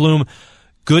Soderblom.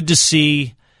 Good to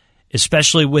see,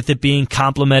 especially with it being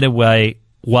complemented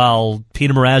while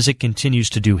Peter Mrazek continues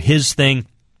to do his thing.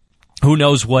 Who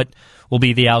knows what will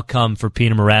be the outcome for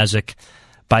Peter Mrazek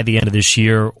by the end of this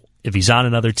year. If he's on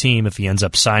another team, if he ends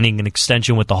up signing an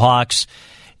extension with the Hawks,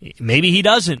 maybe he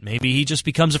doesn't. Maybe he just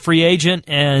becomes a free agent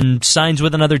and signs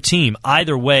with another team.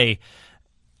 Either way,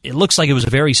 it looks like it was a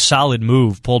very solid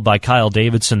move pulled by Kyle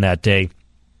Davidson that day,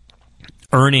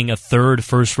 earning a 3rd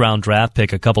first-round draft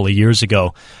pick a couple of years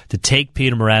ago to take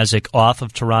Peter Mrazek off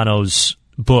of Toronto's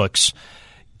books,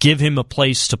 give him a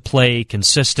place to play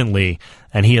consistently,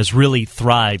 and he has really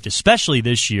thrived, especially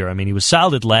this year. I mean, he was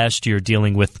solid last year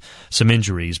dealing with some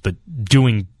injuries, but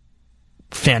doing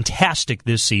fantastic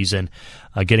this season,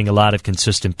 getting a lot of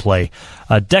consistent play.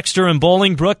 Dexter and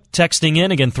Bolingbrook texting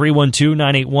in, again,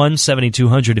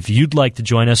 312-981-7200 if you'd like to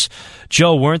join us.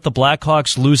 Joe, weren't the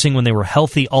Blackhawks losing when they were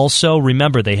healthy also?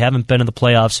 Remember, they haven't been in the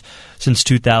playoffs since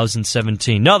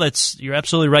 2017. No, you're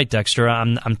absolutely right, Dexter.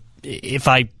 If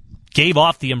I gave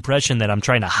off the impression that I'm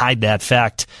trying to hide that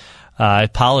fact, I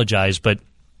apologize, but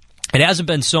it hasn't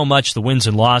been so much the wins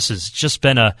and losses. It's just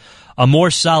been a more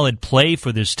solid play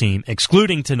for this team,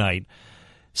 excluding tonight.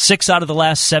 6 out of the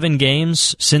last 7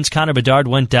 games since Connor Bedard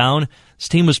went down, this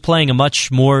team was playing a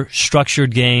much more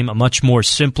structured game, a much more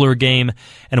simpler game,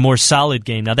 and a more solid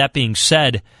game. Now, that being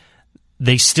said,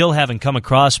 they still haven't come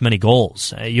across many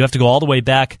goals. You have to go all the way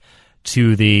back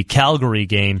to the Calgary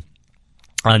game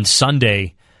on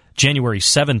Sunday, January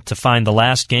 7th, to find the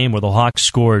last game where the Hawks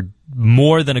scored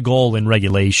more than a goal in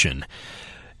regulation.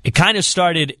 It kind of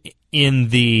started in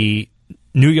the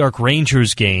New York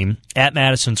Rangers game at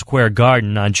Madison Square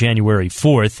Garden on January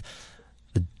 4th.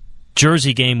 The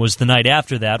Jersey game was the night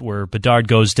after that, where Bedard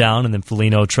goes down and then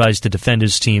Foligno tries to defend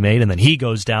his teammate and then he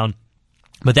goes down.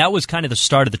 But that was kind of the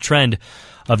start of the trend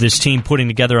of this team putting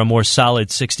together a more solid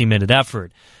 60-minute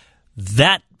effort.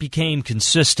 That became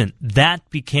consistent. That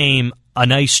became a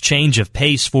nice change of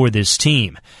pace for this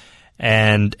team.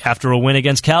 And after a win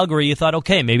against Calgary, you thought,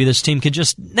 okay, maybe this team could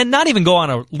just not even go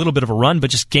on a little bit of a run, but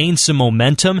just gain some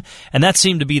momentum. And that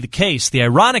seemed to be the case. The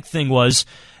ironic thing was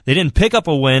they didn't pick up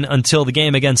a win until the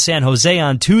game against San Jose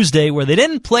on Tuesday, where they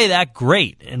didn't play that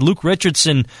great. And Luke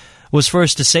Richardson was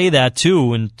first to say that,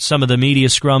 too, in some of the media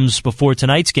scrums before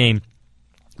tonight's game.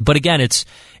 But again, it's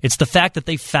the fact that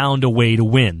they found a way to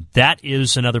win. That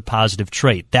is another positive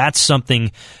trait. That's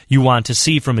something you want to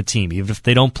see from a team. Even if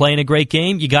they don't play in a great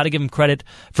game, you got to give them credit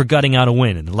for gutting out a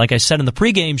win. And like I said in the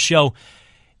pregame show,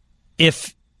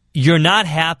 if you're not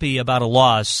happy about a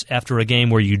loss after a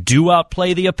game where you do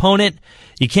outplay the opponent,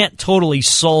 you can't totally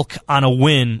sulk on a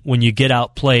win when you get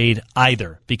outplayed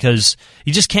either, because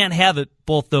you just can't have it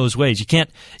both those ways. You can't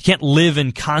live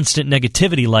in constant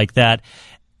negativity like that.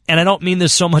 And I don't mean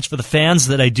this so much for the fans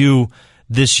that I do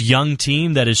this young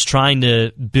team that is trying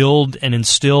to build and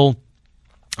instill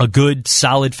a good,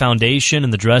 solid foundation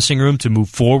in the dressing room to move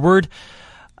forward.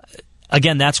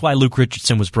 Again, that's why Luke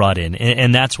Richardson was brought in,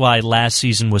 and that's why last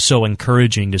season was so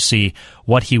encouraging to see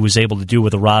what he was able to do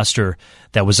with a roster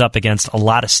that was up against a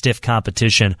lot of stiff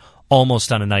competition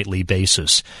almost on a nightly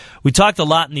basis. We talked a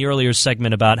lot in the earlier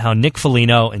segment about how Nick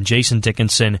Foligno and Jason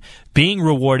Dickinson being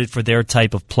rewarded for their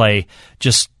type of play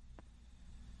just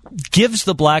gives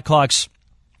the Blackhawks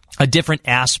a different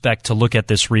aspect to look at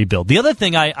this rebuild. The other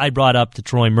thing I brought up to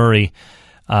Troy Murray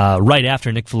right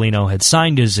after Nick Foligno had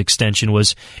signed his extension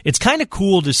was it's kind of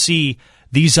cool to see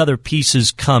these other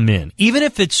pieces come in, even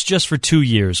if it's just for 2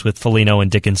 years with Foligno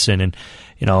and Dickinson. And,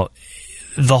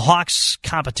 the Hawks'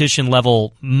 competition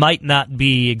level might not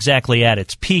be exactly at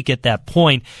its peak at that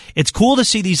point. It's cool to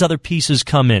see these other pieces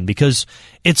come in because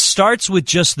it starts with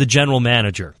just the general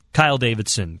manager, Kyle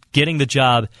Davidson, getting the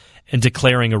job and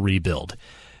declaring a rebuild.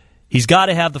 He's got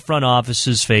to have the front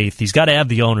office's faith. He's got to have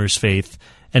the owner's faith,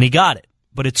 and he got it.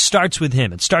 But it starts with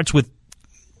him. It starts with,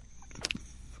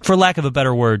 for lack of a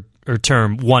better word or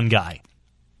term, one guy.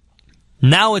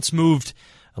 Now it's moved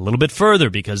a little bit further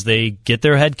because they get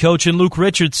their head coach in Luke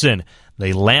Richardson.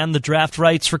 They land the draft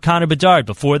rights for Connor Bedard.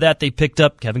 Before that, they picked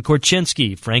up Kevin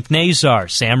Korchinski, Frank Nazar,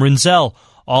 Sam Rinzel,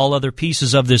 all other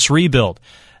pieces of this rebuild.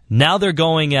 Now they're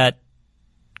going at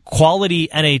quality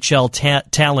NHL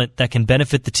talent that can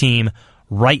benefit the team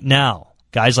right now.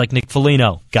 Guys like Nick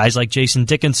Foligno, guys like Jason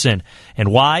Dickinson.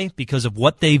 And why? Because of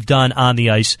what they've done on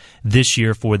the ice this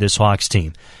year for this Hawks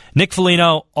team. Nick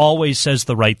Foligno always says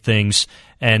the right things,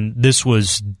 and this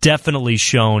was definitely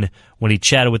shown when he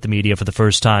chatted with the media for the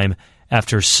first time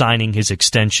after signing his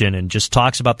extension and just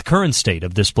talks about the current state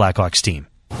of this Blackhawks team.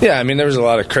 Yeah, I mean, there was a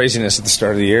lot of craziness at the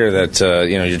start of the year that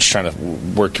you're just trying to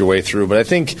work your way through. But I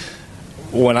think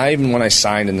when I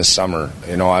signed in the summer,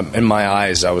 in my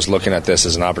eyes, I was looking at this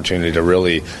as an opportunity to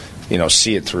really,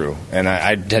 see it through. And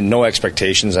I had no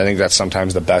expectations. I think that's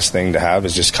sometimes the best thing to have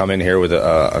is just come in here with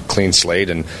a clean slate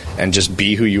and just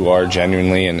be who you are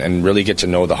genuinely and really get to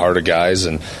know the heart of guys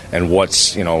and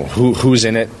what's, who's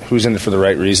in it for the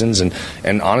right reasons.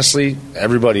 And honestly,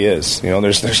 everybody is.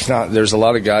 There's a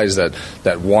lot of guys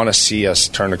that want to see us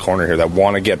turn the corner here, that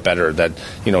want to get better, that,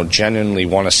 genuinely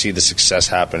want to see the success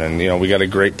happen. And, we got a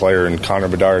great player in Connor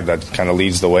Bedard that kind of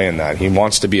leads the way in that. He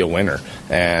wants to be a winner.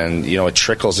 And, it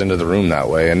trickles into the room that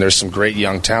way. And there's some great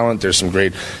young talent. There's some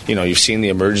great, you've seen the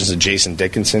emergence of Jason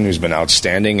Dickinson, who's been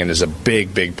outstanding and is a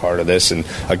big, big part of this, and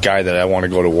a guy that I want to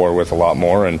go to war with a lot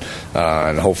more, and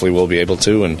hopefully we'll be able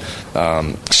to. And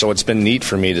so it's been neat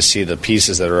for me to see the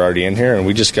pieces that are already in here, and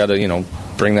we just got to,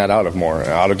 bring that out of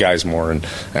guys more.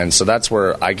 And so that's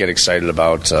where I get excited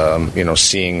about,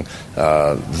 seeing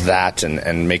that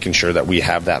and making sure that we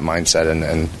have that mindset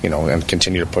and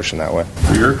continue to push in that way.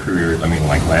 For your career,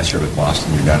 like last year with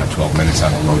Boston, you're down to 12 minutes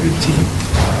on a loaded team.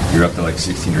 You're up to like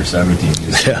 16 or 17.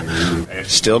 Yeah.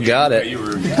 Still got it.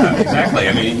 Yeah,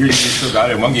 exactly. You still got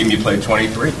it. In one game you played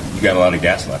 23. You got a lot of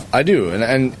gas left. I do,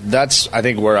 and that's, I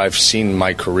think, where I've seen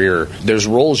my career. There's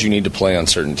roles you need to play on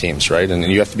certain teams, right? And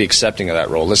you have to be accepting of that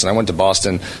role. Listen, I went to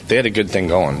Boston. They had a good thing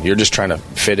going. You're just trying to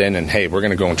fit in, and hey, we're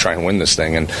going to go and try and win this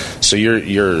thing. And so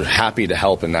you're happy to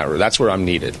help in that. That's where I'm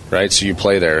needed, right? So you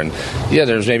play there, and yeah,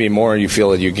 there's maybe more you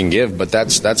feel that you can give, but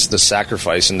that's the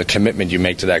sacrifice and the commitment you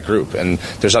make to that group. And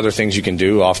there's other things you can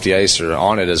do off the ice or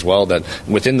on it as well. That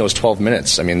within those 12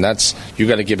 minutes, that's you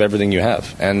got to give everything you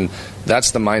have, and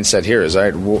that's the mindset here. Is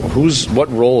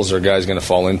what roles are guys going to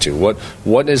fall into?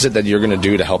 What is it that you're going to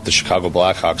do to help the Chicago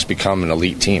Blackhawks become an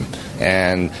elite team?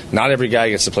 And not every guy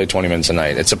gets to play 20 minutes a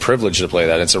night. It's a privilege to play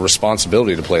that. It's a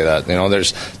responsibility to play that.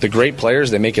 There's the great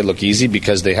players. They make it look easy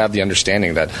because they have the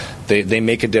understanding that they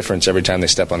make a difference every time they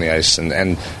step on the ice.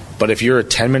 But if you're a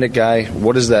 10-minute guy,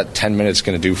 what is that 10 minutes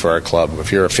going to do for our club?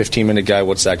 If you're a 15-minute guy,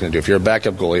 what's that going to do? If you're a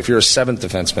backup goalie, if you're a seventh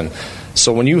defenseman.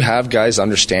 So when you have guys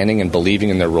understanding and believing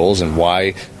in their roles and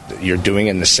why you're doing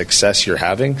it and the success you're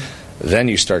having, then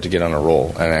you start to get on a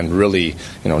roll. And really,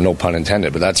 no pun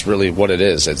intended, but that's really what it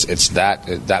is. It's that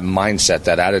mindset,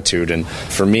 that attitude. And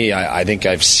for me, I think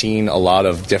I've seen a lot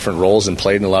of different roles and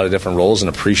played in a lot of different roles and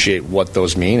appreciate what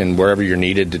those mean, and wherever you're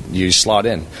needed, you slot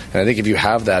in. And I think if you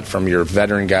have that from your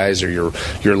veteran guys or your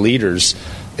leaders,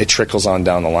 it trickles on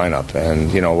down the lineup.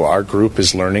 And, our group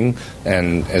is learning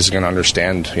and is going to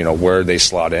understand, where they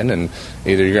slot in, and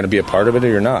either you're going to be a part of it or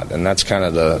you're not. And that's kind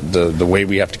of the way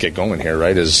we have to get going here,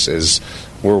 right, is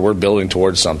we're building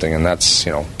towards something. And that's,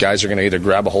 guys are going to either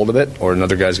grab a hold of it or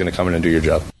another guy's going to come in and do your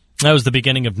job. That was the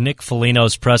beginning of Nick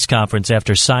Foligno's press conference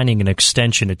after signing an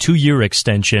extension, a 2-year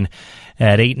extension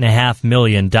at $8.5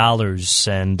 million.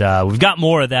 And we've got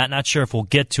more of that. Not sure if we'll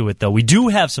get to it, though. We do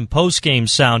have some post-game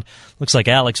sound. Looks like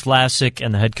Alex Vlasic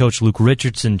and the head coach Luke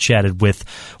Richardson chatted with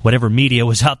whatever media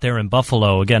was out there in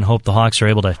Buffalo. Again, hope the Hawks are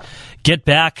able to get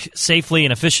back safely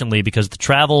and efficiently, because the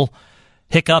travel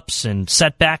hiccups and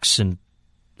setbacks and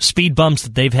speed bumps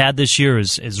that they've had this year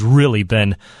has really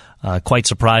been quite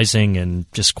surprising and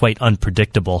just quite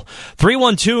unpredictable.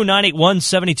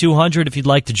 312-981-7200 if you'd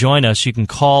like to join us. You can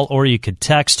call or you could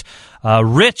text.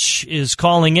 Rich is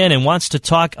calling in and wants to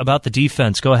talk about the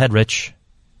defense. Go ahead, Rich.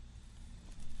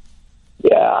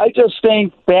 Yeah, I just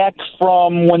think back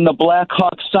from when the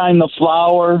Blackhawks signed the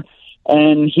Flower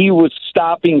and he was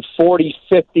stopping 40,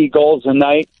 50 goals a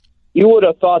night, you would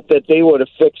have thought that they would have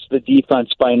fixed the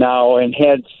defense by now and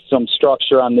had some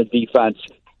structure on the defense.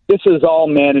 This is all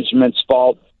management's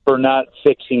fault for not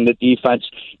fixing the defense.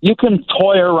 You can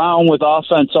toy around with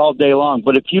offense all day long,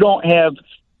 but if you don't have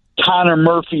Connor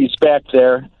Murphy's back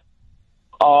there,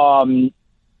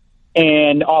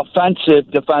 and offensive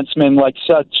defensemen like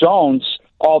Seth Jones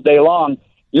all day long,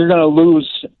 you're going to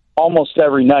lose almost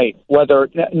every night,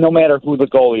 no matter who the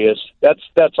goalie is.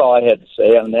 That's all I had to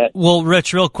say on that. Well,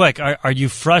 Rich, real quick, are you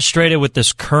frustrated with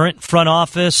this current front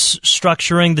office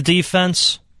structuring the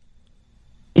defense?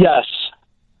 Yes.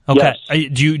 Okay.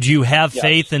 Yes. Do you have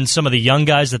faith in some of the young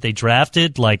guys that they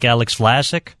drafted, like Alex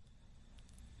Vlasic?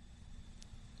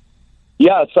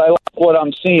 Yes, I like what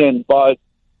I'm seeing, but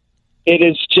it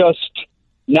is just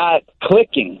not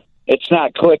clicking. It's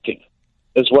not clicking,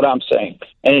 is what I'm saying.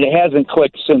 And it hasn't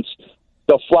clicked since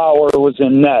the Flower was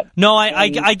in net. No, I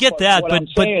get that. What I'm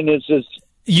saying is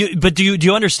but do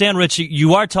you understand, Rich?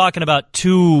 You are talking about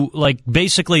two, like,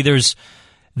 basically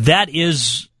that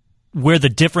is where the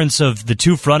difference of the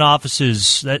two front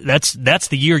offices, that's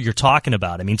the year you're talking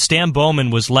about. I mean, Stan Bowman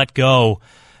was let go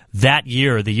that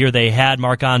year, the year they had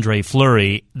Marc-Andre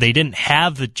Fleury. They didn't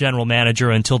have the general manager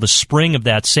until the spring of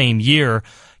that same year.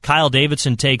 Kyle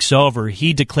Davidson takes over.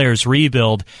 He declares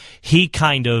rebuild. He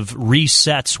kind of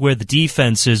resets where the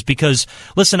defense is because,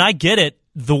 listen, I get it.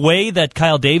 The way that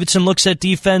Kyle Davidson looks at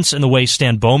defense and the way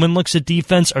Stan Bowman looks at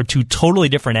defense are two totally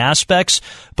different aspects.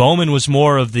 Bowman was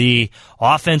more of the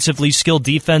offensively skilled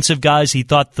defensive guys. He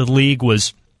thought the league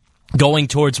was going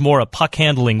towards more a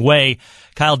puck-handling way.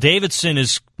 Kyle Davidson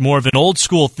is more of an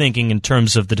old-school thinking in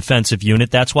terms of the defensive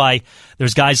unit. That's why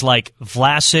there's guys like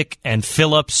Vlasic and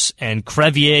Phillips and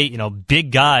Crevier,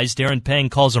 big guys. Darren Pang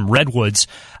calls them redwoods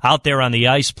out there on the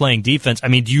ice playing defense. I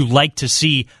mean, do you like to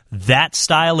see that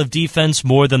style of defense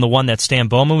more than the one that Stan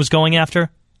Bowman was going after?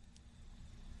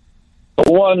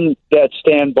 The one that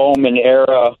Stan Bowman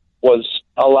era was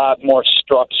a lot more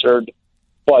structured,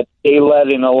 but they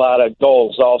let in a lot of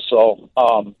goals also.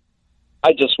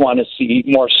 I just want to see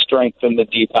more strength in the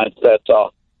defense. That's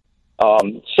all.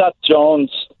 Seth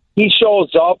Jones, he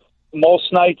shows up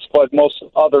most nights, but most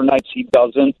other nights he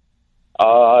doesn't.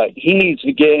 He needs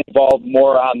to get involved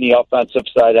more on the offensive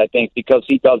side, I think, because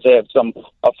he does have some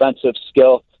offensive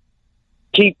skill.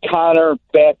 Keep Connor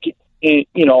back, in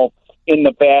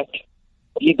the back.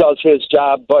 He does his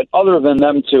job, but other than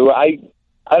them two, I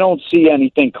don't see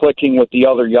anything clicking with the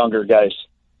other younger guys.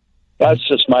 That's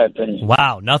just my opinion.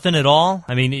 Wow, nothing at all?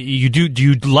 I mean, do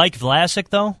you like Vlasic,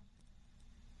 though?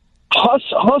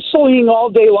 Hustling all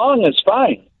day long is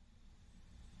fine.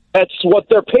 That's what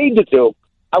they're paid to do.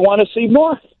 I want to see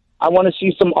more. I want to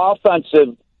see some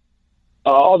offensive,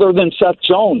 other than Seth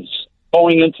Jones,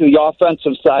 going into the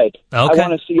offensive side. Okay. I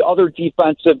want to see other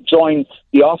defensive join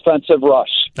the offensive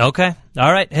rush. Okay.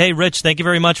 All right. Hey, Rich, thank you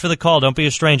very much for the call. Don't be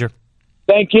a stranger.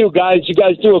 Thank you, guys. You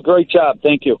guys do a great job.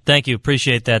 Thank you. Thank you.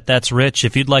 Appreciate that. That's Rich.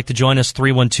 If you'd like to join us,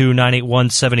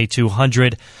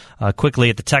 312-981-7200. Quickly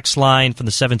at the text line from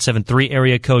the 773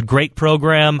 area code. Great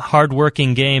program,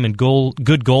 hard-working game, and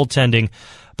good goaltending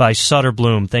by Sutter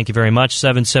Bloom. Thank you very much.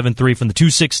 773 from the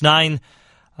 269.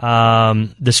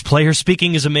 This player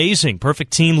speaking is amazing.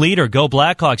 Perfect team leader. Go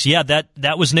Blackhawks. Yeah,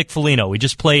 that was Nick Foligno. We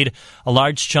just played a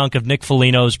large chunk of Nick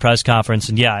Foligno's press conference,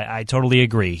 and yeah, I totally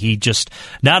agree. He just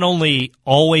not only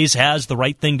always has the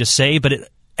right thing to say, but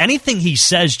anything he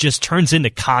says just turns into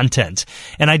content.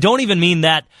 And I don't even mean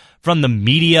that from the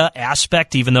media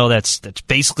aspect, even though that's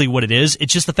basically what it is.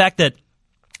 It's just the fact that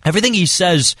everything he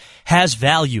says has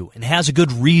value and has a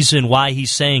good reason why he's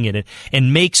saying it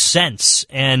and makes sense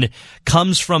and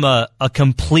comes from a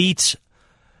complete,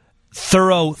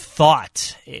 thorough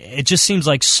thought. It just seems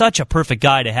like such a perfect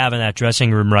guy to have in that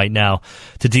dressing room right now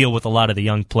to deal with a lot of the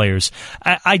young players.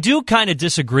 I do kind of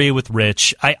disagree with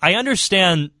Rich. I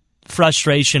understand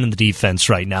frustration in the defense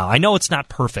right now. I know it's not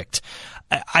perfect.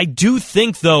 I do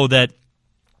think, though, that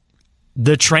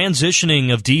the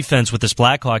transitioning of defense with this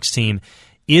Blackhawks team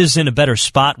is in a better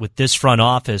spot with this front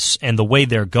office and the way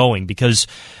they're going, because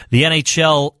the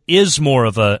NHL is more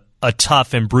of a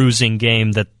tough and bruising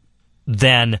game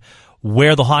than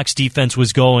where the Hawks defense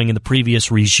was going in the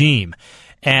previous regime.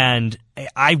 And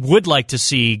I would like to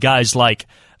see guys like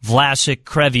Vlasic,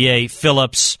 Crevier,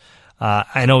 Phillips,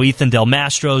 I know Ethan Del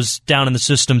Mastro's down in the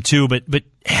system too, but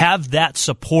have that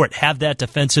support, have that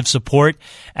defensive support,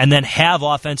 and then have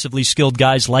offensively skilled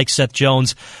guys like Seth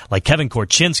Jones, like Kevin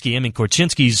Korchinski. I mean,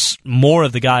 Korchinski's more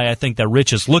of the guy I think that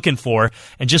Rich is looking for.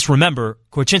 And just remember,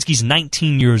 Korchinski's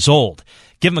 19 years old.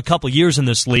 Give him a couple years in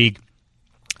this league,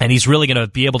 and he's really going to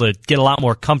be able to get a lot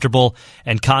more comfortable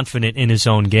and confident in his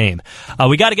own game.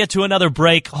 We got to get to another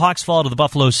break. Hawks fall to the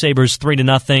Buffalo Sabres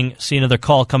 3-0. See another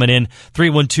call coming in,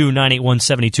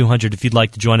 312-981-7200 if you'd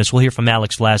like to join us. We'll hear from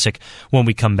Alex Vlasic when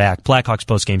we come back. Blackhawks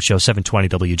Postgame Show, 720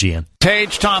 WGN.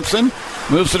 Tage Thompson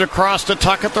moves it across to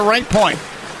Tuck at the right point.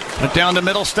 Put it down to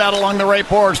Middlestad along the right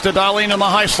boards to Dahlin in the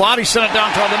high slot. He sent it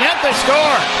down toward the net. They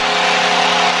score.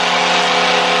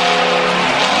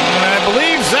 I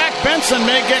believe Zach Benson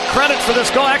may get credit for this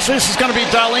goal. Actually, this is going to be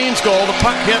Dahlin's goal. The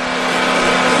puck hit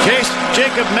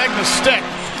Jacob Megna's stick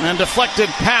and deflected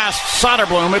past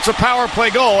Soderblom. It's a power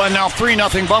play goal, and now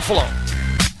 3-0 Buffalo.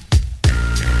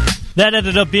 That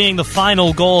ended up being the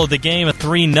final goal of the game, a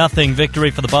 3-0 victory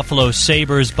for the Buffalo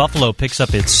Sabres. Buffalo picks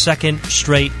up its second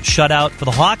straight shutout. For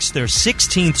the Hawks, their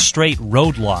 16th straight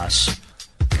road loss.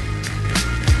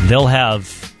 They'll have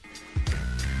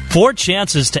 4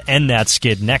 chances to end that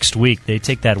skid next week. They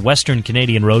take that Western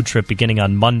Canadian road trip beginning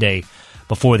on Monday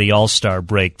before the All-Star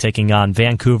break, taking on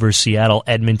Vancouver, Seattle,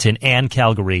 Edmonton, and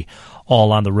Calgary,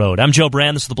 all on the road. I'm Joe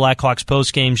Brand. This is the Blackhawks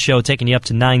Postgame Show, taking you up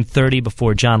to 9:30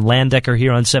 before John Landecker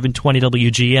here on 720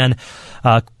 WGN.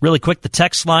 Really quick, the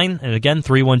text line, and again,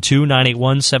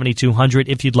 312-981-7200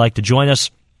 if you'd like to join us.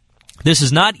 This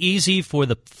is not easy for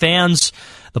the fans,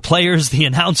 the players, the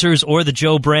announcers, or the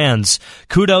Joe Brands.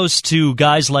 Kudos to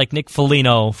guys like Nick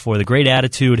Foligno for the great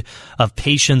attitude of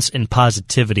patience and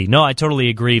positivity. No, I totally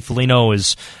agree. Foligno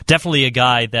is definitely a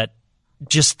guy that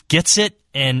just gets it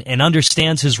and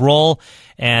understands his role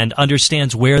and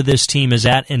understands where this team is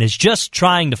at and is just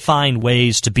trying to find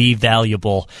ways to be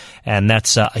valuable. And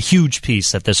that's a huge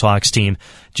piece that this Hawks team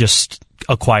just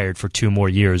acquired for 2 more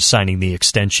years, signing the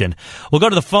extension. We'll go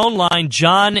to the phone line.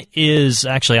 John is,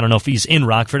 actually, I don't know if he's in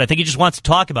Rockford. I think he just wants to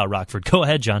talk about Rockford. Go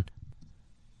ahead, John.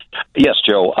 Yes,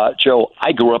 Joe. Joe,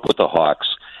 I grew up with the Hawks.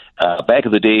 Back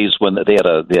in the days when they had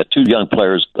 2 young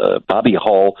players, Bobby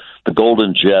Hull, the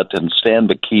Golden Jet, and Stan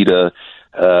Mikita,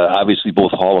 obviously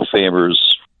both Hall of Famers,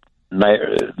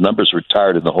 numbers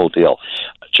retired in the whole deal.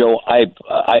 Joe, I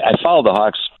followed the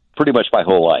Hawks pretty much my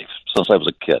whole life since I was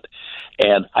a kid.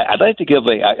 And I'd like to give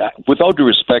without due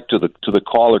respect to the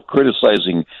caller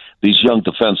criticizing these young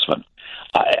defensemen,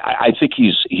 I think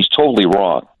he's totally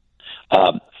wrong.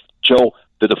 Joe,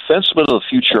 the defensemen of the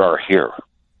future are here.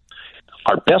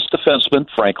 Our best defenseman,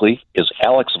 frankly, is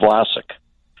Alex Vlasic,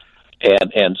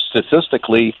 and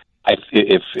statistically,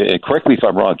 correct me if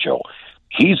I'm wrong, Joe,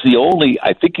 he's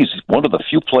one of the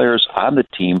few players on the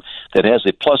team that has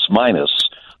a plus minus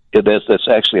that's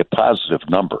actually a positive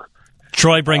number.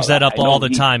 Troy brings that up all the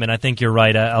time, and I think you're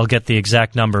right. I'll get the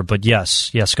exact number, but yes,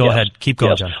 go ahead. Keep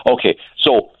going, John. Okay,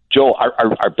 so, Joe,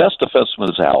 our best defenseman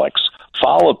is Alex,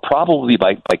 followed probably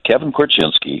by Kevin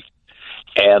Korchinski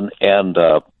and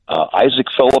Isaac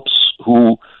Phillips,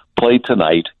 who played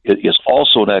tonight, is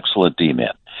also an excellent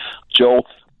D-man. Joe,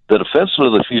 the defensemen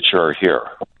of the future are here.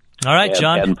 All right,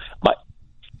 John.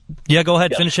 Go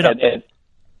ahead. Finish it up.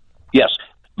 Yes.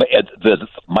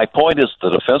 My point is the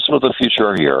defensemen of the future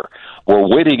are here. We're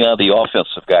waiting on the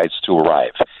offensive guys to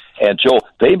arrive. And, Joe,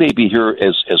 they may be here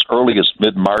as early as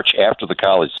mid-March after the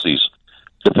college season,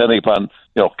 depending upon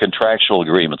contractual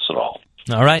agreements and all.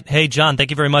 All right. Hey, John, thank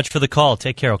you very much for the call.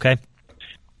 Take care, okay?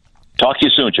 Talk to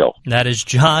you soon, Joe. That is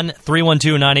John,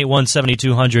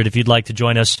 312-981-7200 if you'd like to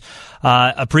join us.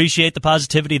 Appreciate the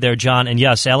positivity there, John. And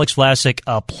yes, Alex Vlasic,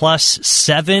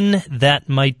 +7. That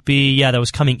might be, that was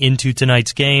coming into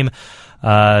tonight's game.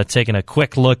 Taking a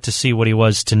quick look to see what he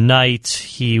was tonight.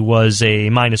 He was a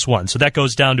 -1. So that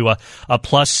goes down to a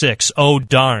 +6. Oh,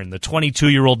 darn. The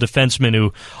 22-year-old defenseman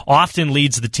who often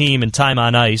leads the team in time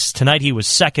on ice. Tonight he was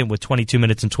second with 22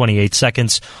 minutes and 28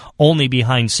 seconds, only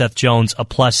behind Seth Jones, a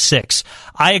 +6.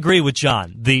 I agree with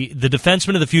John. The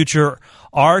defensemen of the future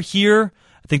are here.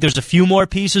 I think there's a few more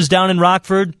pieces down in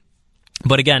Rockford.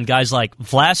 But again, guys like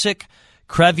Vlasic,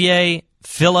 Crevier,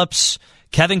 Phillips,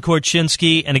 Kevin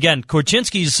Korchinski, and again,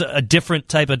 Korchinski's a different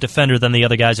type of defender than the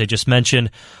other guys I just mentioned.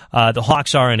 The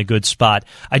Hawks are in a good spot.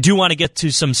 I do want to get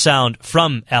to some sound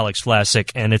from Alex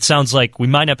Vlasic, and it sounds like we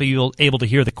might not be able to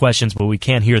hear the questions, but we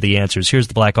can hear the answers. Here's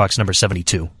the Blackhawks number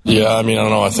 72. Yeah, I don't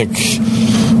know. I think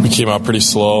we came out pretty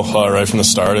slow right from the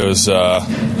start. It was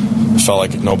felt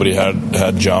like nobody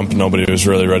had jump. Nobody was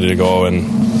really ready to go, and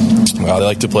they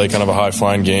like to play kind of a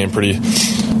high-flying game, pretty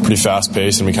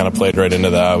fast-paced, and we kind of played right into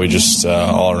that. We just,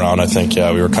 all around, I think,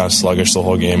 we were kind of sluggish the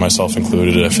whole game, myself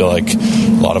included. I feel like a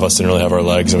lot of us didn't really have our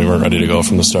legs, and we weren't ready to go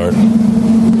from the start.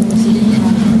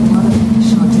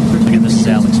 Again, this is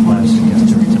Alex Vlasic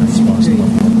after tonight's loss.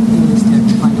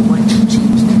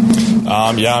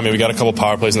 Yeah, I mean, we got a couple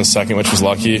power plays in the second, which was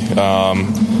lucky.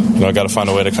 Got to find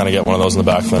a way to kind of get one of those in the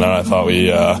back of the net. I thought we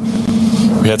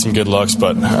had some good looks,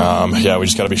 but we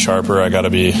just got to be sharper. I got to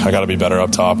be better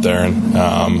up top there, and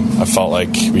I felt like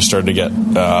we started to get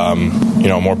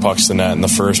more pucks to net in the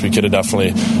first. We could have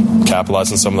definitely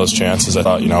capitalized on some of those chances. I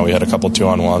thought we had a couple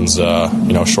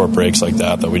 2-on-1s, short breaks like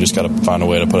that we just got to find a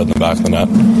way to put it in the back of the net.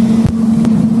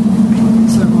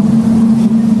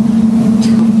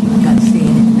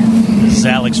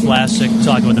 Alex Vlasic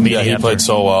talking with the media. Yeah, he played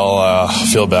so well. I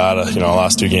feel bad.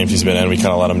 Last 2 games he's been in, we kind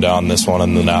of let him down. This one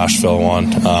and the Nashville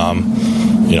one.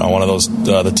 One of those,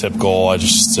 the tip goal, I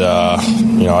just,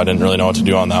 I didn't really know what to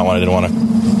do on that one. I didn't want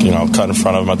to, cut in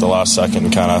front of him at the last second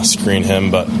and kind of screen him,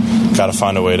 but got to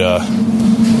find a way to,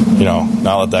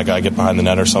 not let that guy get behind the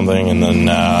net or something. And then,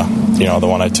 the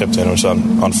one I tipped in was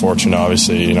unfortunate.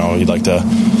 Obviously, he'd like to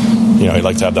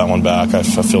have that one back. I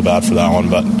feel bad for that one,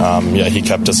 but he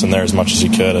kept us in there as much as he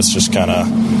could. It's just kind of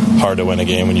hard to win a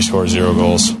game when you score 0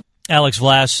 goals. Alex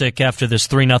Vlasic after this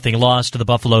 3-0 loss to the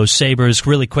Buffalo Sabres.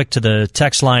 Really quick to the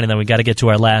text line, and then we got to get to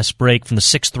our last break from the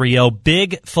 630.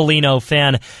 Big Foligno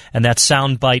fan, and that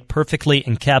soundbite perfectly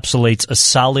encapsulates a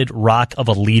solid rock of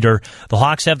a leader. The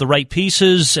Hawks have the right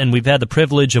pieces, and we've had the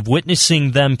privilege of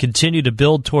witnessing them continue to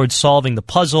build towards solving the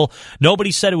puzzle.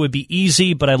 Nobody said it would be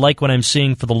easy, but I like what I'm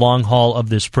seeing for the long haul of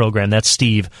this program. That's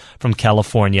Steve from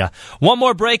California. One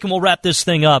more break, and we'll wrap this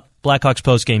thing up. Blackhawks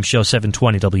Postgame Show,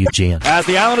 720 WGN. As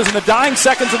the Islanders in the dying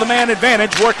seconds of the man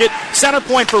advantage work it center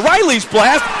point for Riley's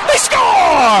blast, they score!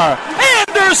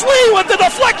 Anders Lee with the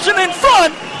deflection in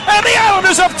front, and the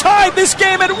Islanders have tied this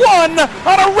game at 1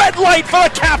 on a red light for the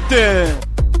captain.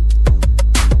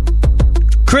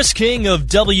 Chris King of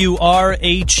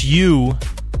WRHU.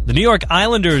 The New York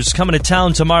Islanders coming to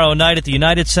town tomorrow night at the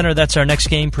United Center. That's our next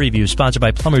game preview, sponsored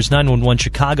by Plumbers 911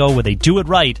 Chicago, where they do it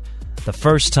right the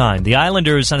first time. The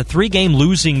Islanders on a 3-game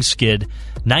losing skid,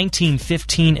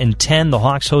 19-15-10. The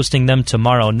Hawks hosting them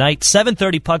tomorrow night.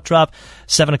 7:30 puck drop,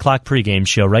 7 o'clock pregame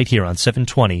show right here on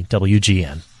 720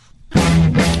 WGN.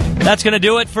 That's going to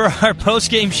do it for our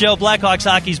postgame show. Blackhawks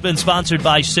hockey's been sponsored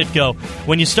by Citgo.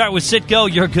 When you start with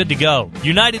Citgo, you're good to go.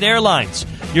 United Airlines,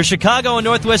 your Chicago and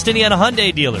Northwest Indiana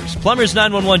Hyundai dealers. Plumbers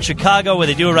 911 Chicago, where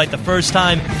they do it right the first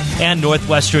time, and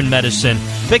Northwestern Medicine.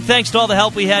 Big thanks to all the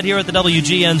help we had here at the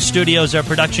WGN studios, our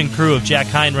production crew of Jack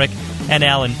Heinrich and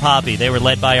Alan Poppy. They were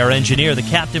led by our engineer, the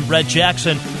captain, Brett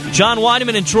Jackson. John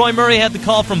Weideman and Troy Murray had the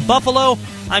call from Buffalo.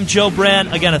 I'm Joe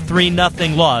Brand. Again, a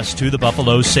 3-0 loss to the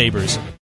Buffalo Sabres.